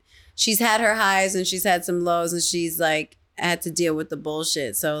she's had her highs and she's had some lows, and she's like had to deal with the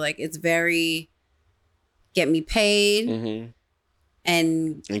bullshit. So like it's very get me paid.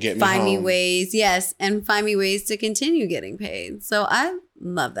 And get me find home. me ways, yes, and find me ways to continue getting paid. So I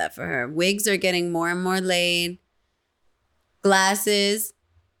love that for her. Wigs are getting more and more laid. Glasses,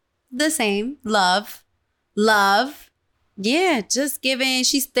 the same. Love. Yeah, just giving.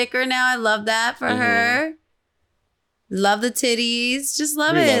 She's thicker now. I love that for her. Love the titties. Just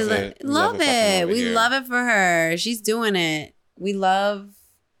love it. Love it. We love it for her. She's doing it. We love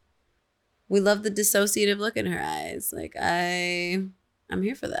the dissociative look in her eyes. Like, I'm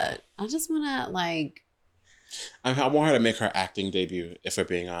here for that. I just want to, like... I want her to make her acting debut, if we're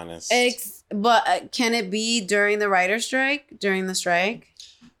being honest. But can it be during the writer's strike? During the strike?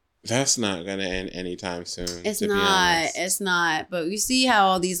 That's not going to end anytime soon. It's not. But you see how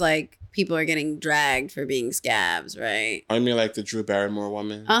all these, like, people are getting dragged for being scabs, right? I mean, like the Drew Barrymore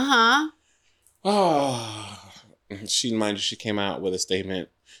woman? Oh. She came out with a statement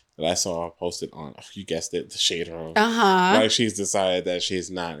that I saw posted on, you guessed it, the Shade Room. Like, she's decided that she's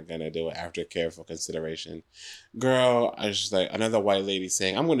not going to do it after careful consideration. Girl, I was just like, another white lady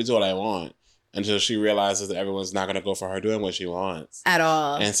saying, I'm going to do what I want, until she realizes that everyone's not going to go for her doing what she wants. At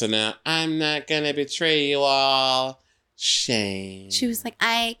all. And so now, I'm not going to betray you all. Shame. She was like,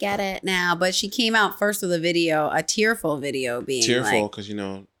 I get it now. But she came out first with a tearful video being tearful, because, you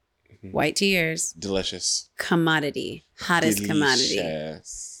know. White tears. Delicious. Commodity. Hottest commodity.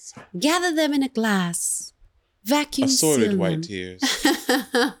 Gather them in a glass. Vacuum assorted white tears.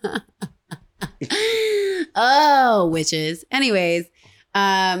 Oh, witches. Anyways,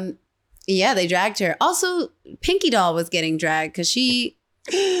 yeah, they dragged her. Also, Pinky Doll was getting dragged because she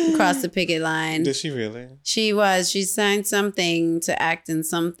crossed the picket line. Did she really? She was. She signed something to act in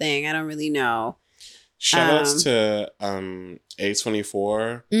something. I don't really know. Shout outs to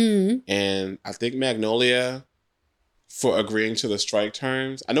A24 and I think Magnolia for agreeing to the strike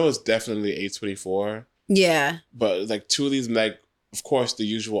terms. I know it's definitely A24. Yeah. But like two of these, like, of course, the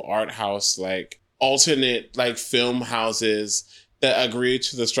usual art house, like alternate like film houses that agreed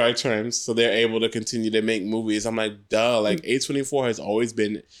to the strike terms so they're able to continue to make movies. I'm like, duh, like A24 has always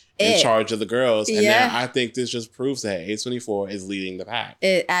been in charge of the girls. And now I think this just proves that A24 is leading the pack.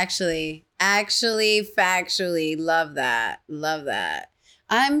 It actually, factually, love that.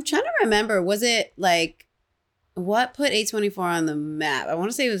 I'm trying to remember, was it like, what put A24 on the map? I want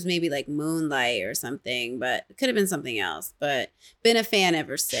to say it was maybe like Moonlight or something, but it could have been something else. But been a fan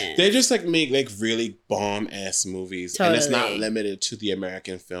ever since. They just like make like really bomb ass movies, and it's not limited to the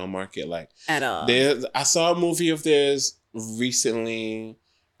American film market like at all. I saw a movie of theirs recently.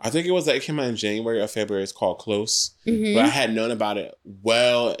 I think it came out in January or February. It's called Close, but I had known about it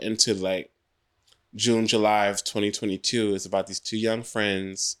well into like June, July of 2022. It's about these two young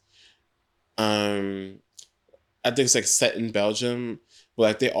friends. I think it's like set in Belgium, but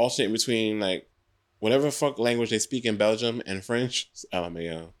like they alternate between like whatever fuck language they speak in Belgium and French.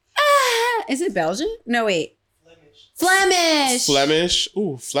 LMAO. Is it Belgian? No, wait. Flemish.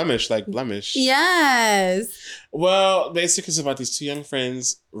 Ooh, Flemish, like blemish. Yes. Well, basically it's about these two young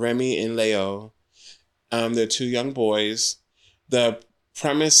friends, Remy and Leo. They're two young boys. The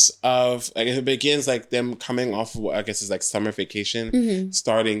premise of, I guess it begins like them coming off of what I guess is like summer vacation,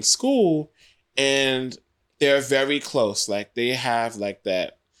 starting school, and they're very close. Like they have like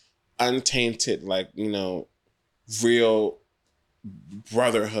that untainted, like, you know, real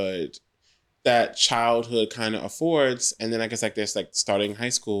brotherhood that childhood kind of affords. And then I guess like there's like starting high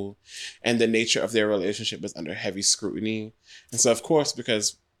school, and the nature of their relationship is under heavy scrutiny. And so of course,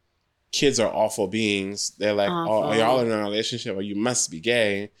 because kids are awful beings, they're like, oh, y'all are in a relationship or you must be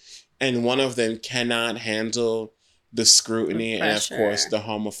gay. And one of them cannot handle the scrutiny and of course the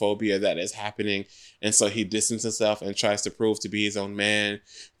homophobia that is happening. And so he distances himself and tries to prove to be his own man,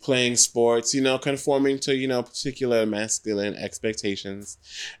 playing sports, you know, conforming to, you know, particular masculine expectations.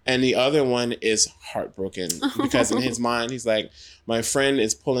 And the other one is heartbroken because in his mind, he's like, my friend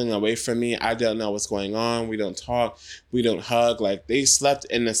is pulling away from me. I don't know what's going on. We don't talk. We don't hug. Like, they slept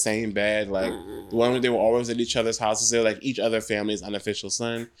in the same bed. Like, they were always at each other's houses. They're like each other family's unofficial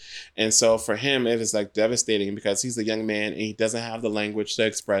son. And so for him, it is like devastating because he's a young man and he doesn't have the language to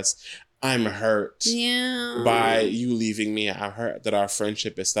express, I'm hurt by you leaving me. I'm hurt that our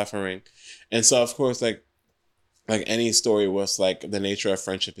friendship is suffering. And so, of course, like any story was like the nature of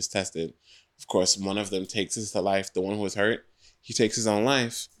friendship is tested. Of course, one of them takes his life. The one who was hurt, he takes his own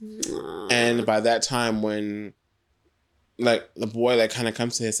life. And by that time, when like the boy like kind of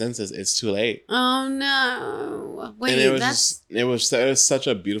comes to his senses, it's too late. Oh no! Wait, and it was such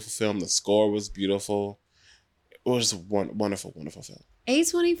a beautiful film. The score was beautiful. It was just wonderful, wonderful film.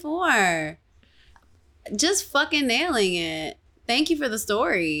 A24. Just fucking nailing it. Thank you for the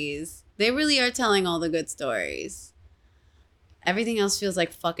stories. They really are telling all the good stories. Everything else feels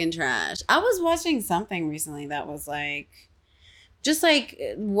like fucking trash. I was watching something recently that was like, just like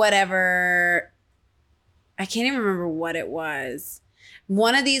whatever. I can't even remember what it was.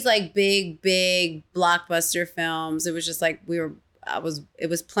 One of these like big blockbuster films. It was just like it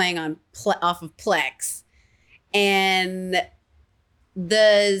was playing on off of Plex. And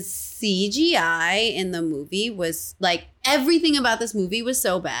the CGI in the movie was like, everything about this movie was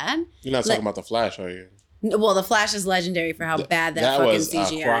so bad. You're not talking about The Flash, are you? Well, The Flash is legendary for how bad that fucking CGI. That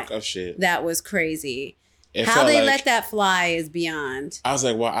was a crock of shit. That was crazy. How they let that fly is beyond. I was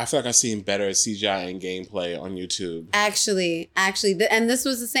like, well, I feel like I've seen better CGI and gameplay on YouTube. Actually, and this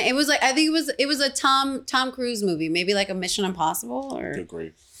was the same. It was like, I think it was a Tom Cruise movie, maybe like a Mission Impossible or. Good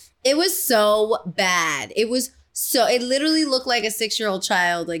grief. It was so bad. It literally looked like a 6-year-old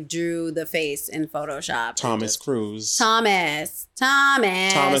child like drew the face in Photoshop. Thomas Cruise. Thomas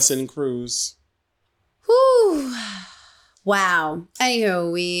and Cruise. Whew. Wow.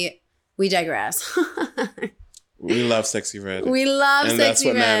 Anywho, we digress. We love Sexyy Red. We love and Sexyy that's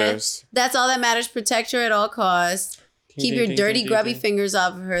what Red. matters. That's all that matters. Protect her at all costs. Keep your dirty, grubby fingers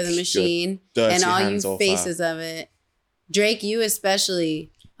off of her, the machine, and all you faces of it. Drake, you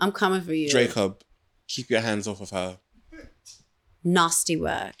especially. I'm coming for you. Jacob, keep your hands off of her. Nasty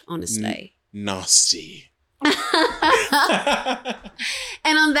work, honestly. Nasty.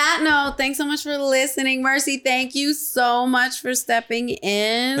 And on that note, thanks so much for listening. Mercy, thank you so much for stepping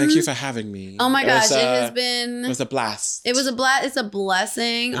in. Thank you for having me. Oh my gosh, it was a blast. It was a blast. It's a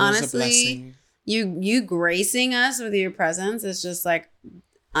blessing, honestly. Was a blessing. You gracing us with your presence is just like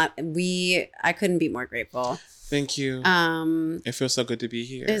I couldn't be more grateful. Thank you. It feels so good to be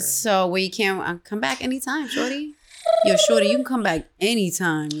here. It's so you can't come back anytime, shorty. Yo, shorty, you can come back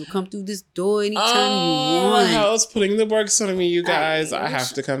anytime. You come through this door anytime you want. How's putting the works on me, you guys? I have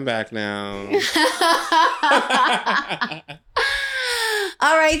to come back now.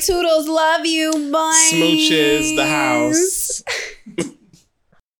 All right, toodles, love you. Bye. Smooches, the house.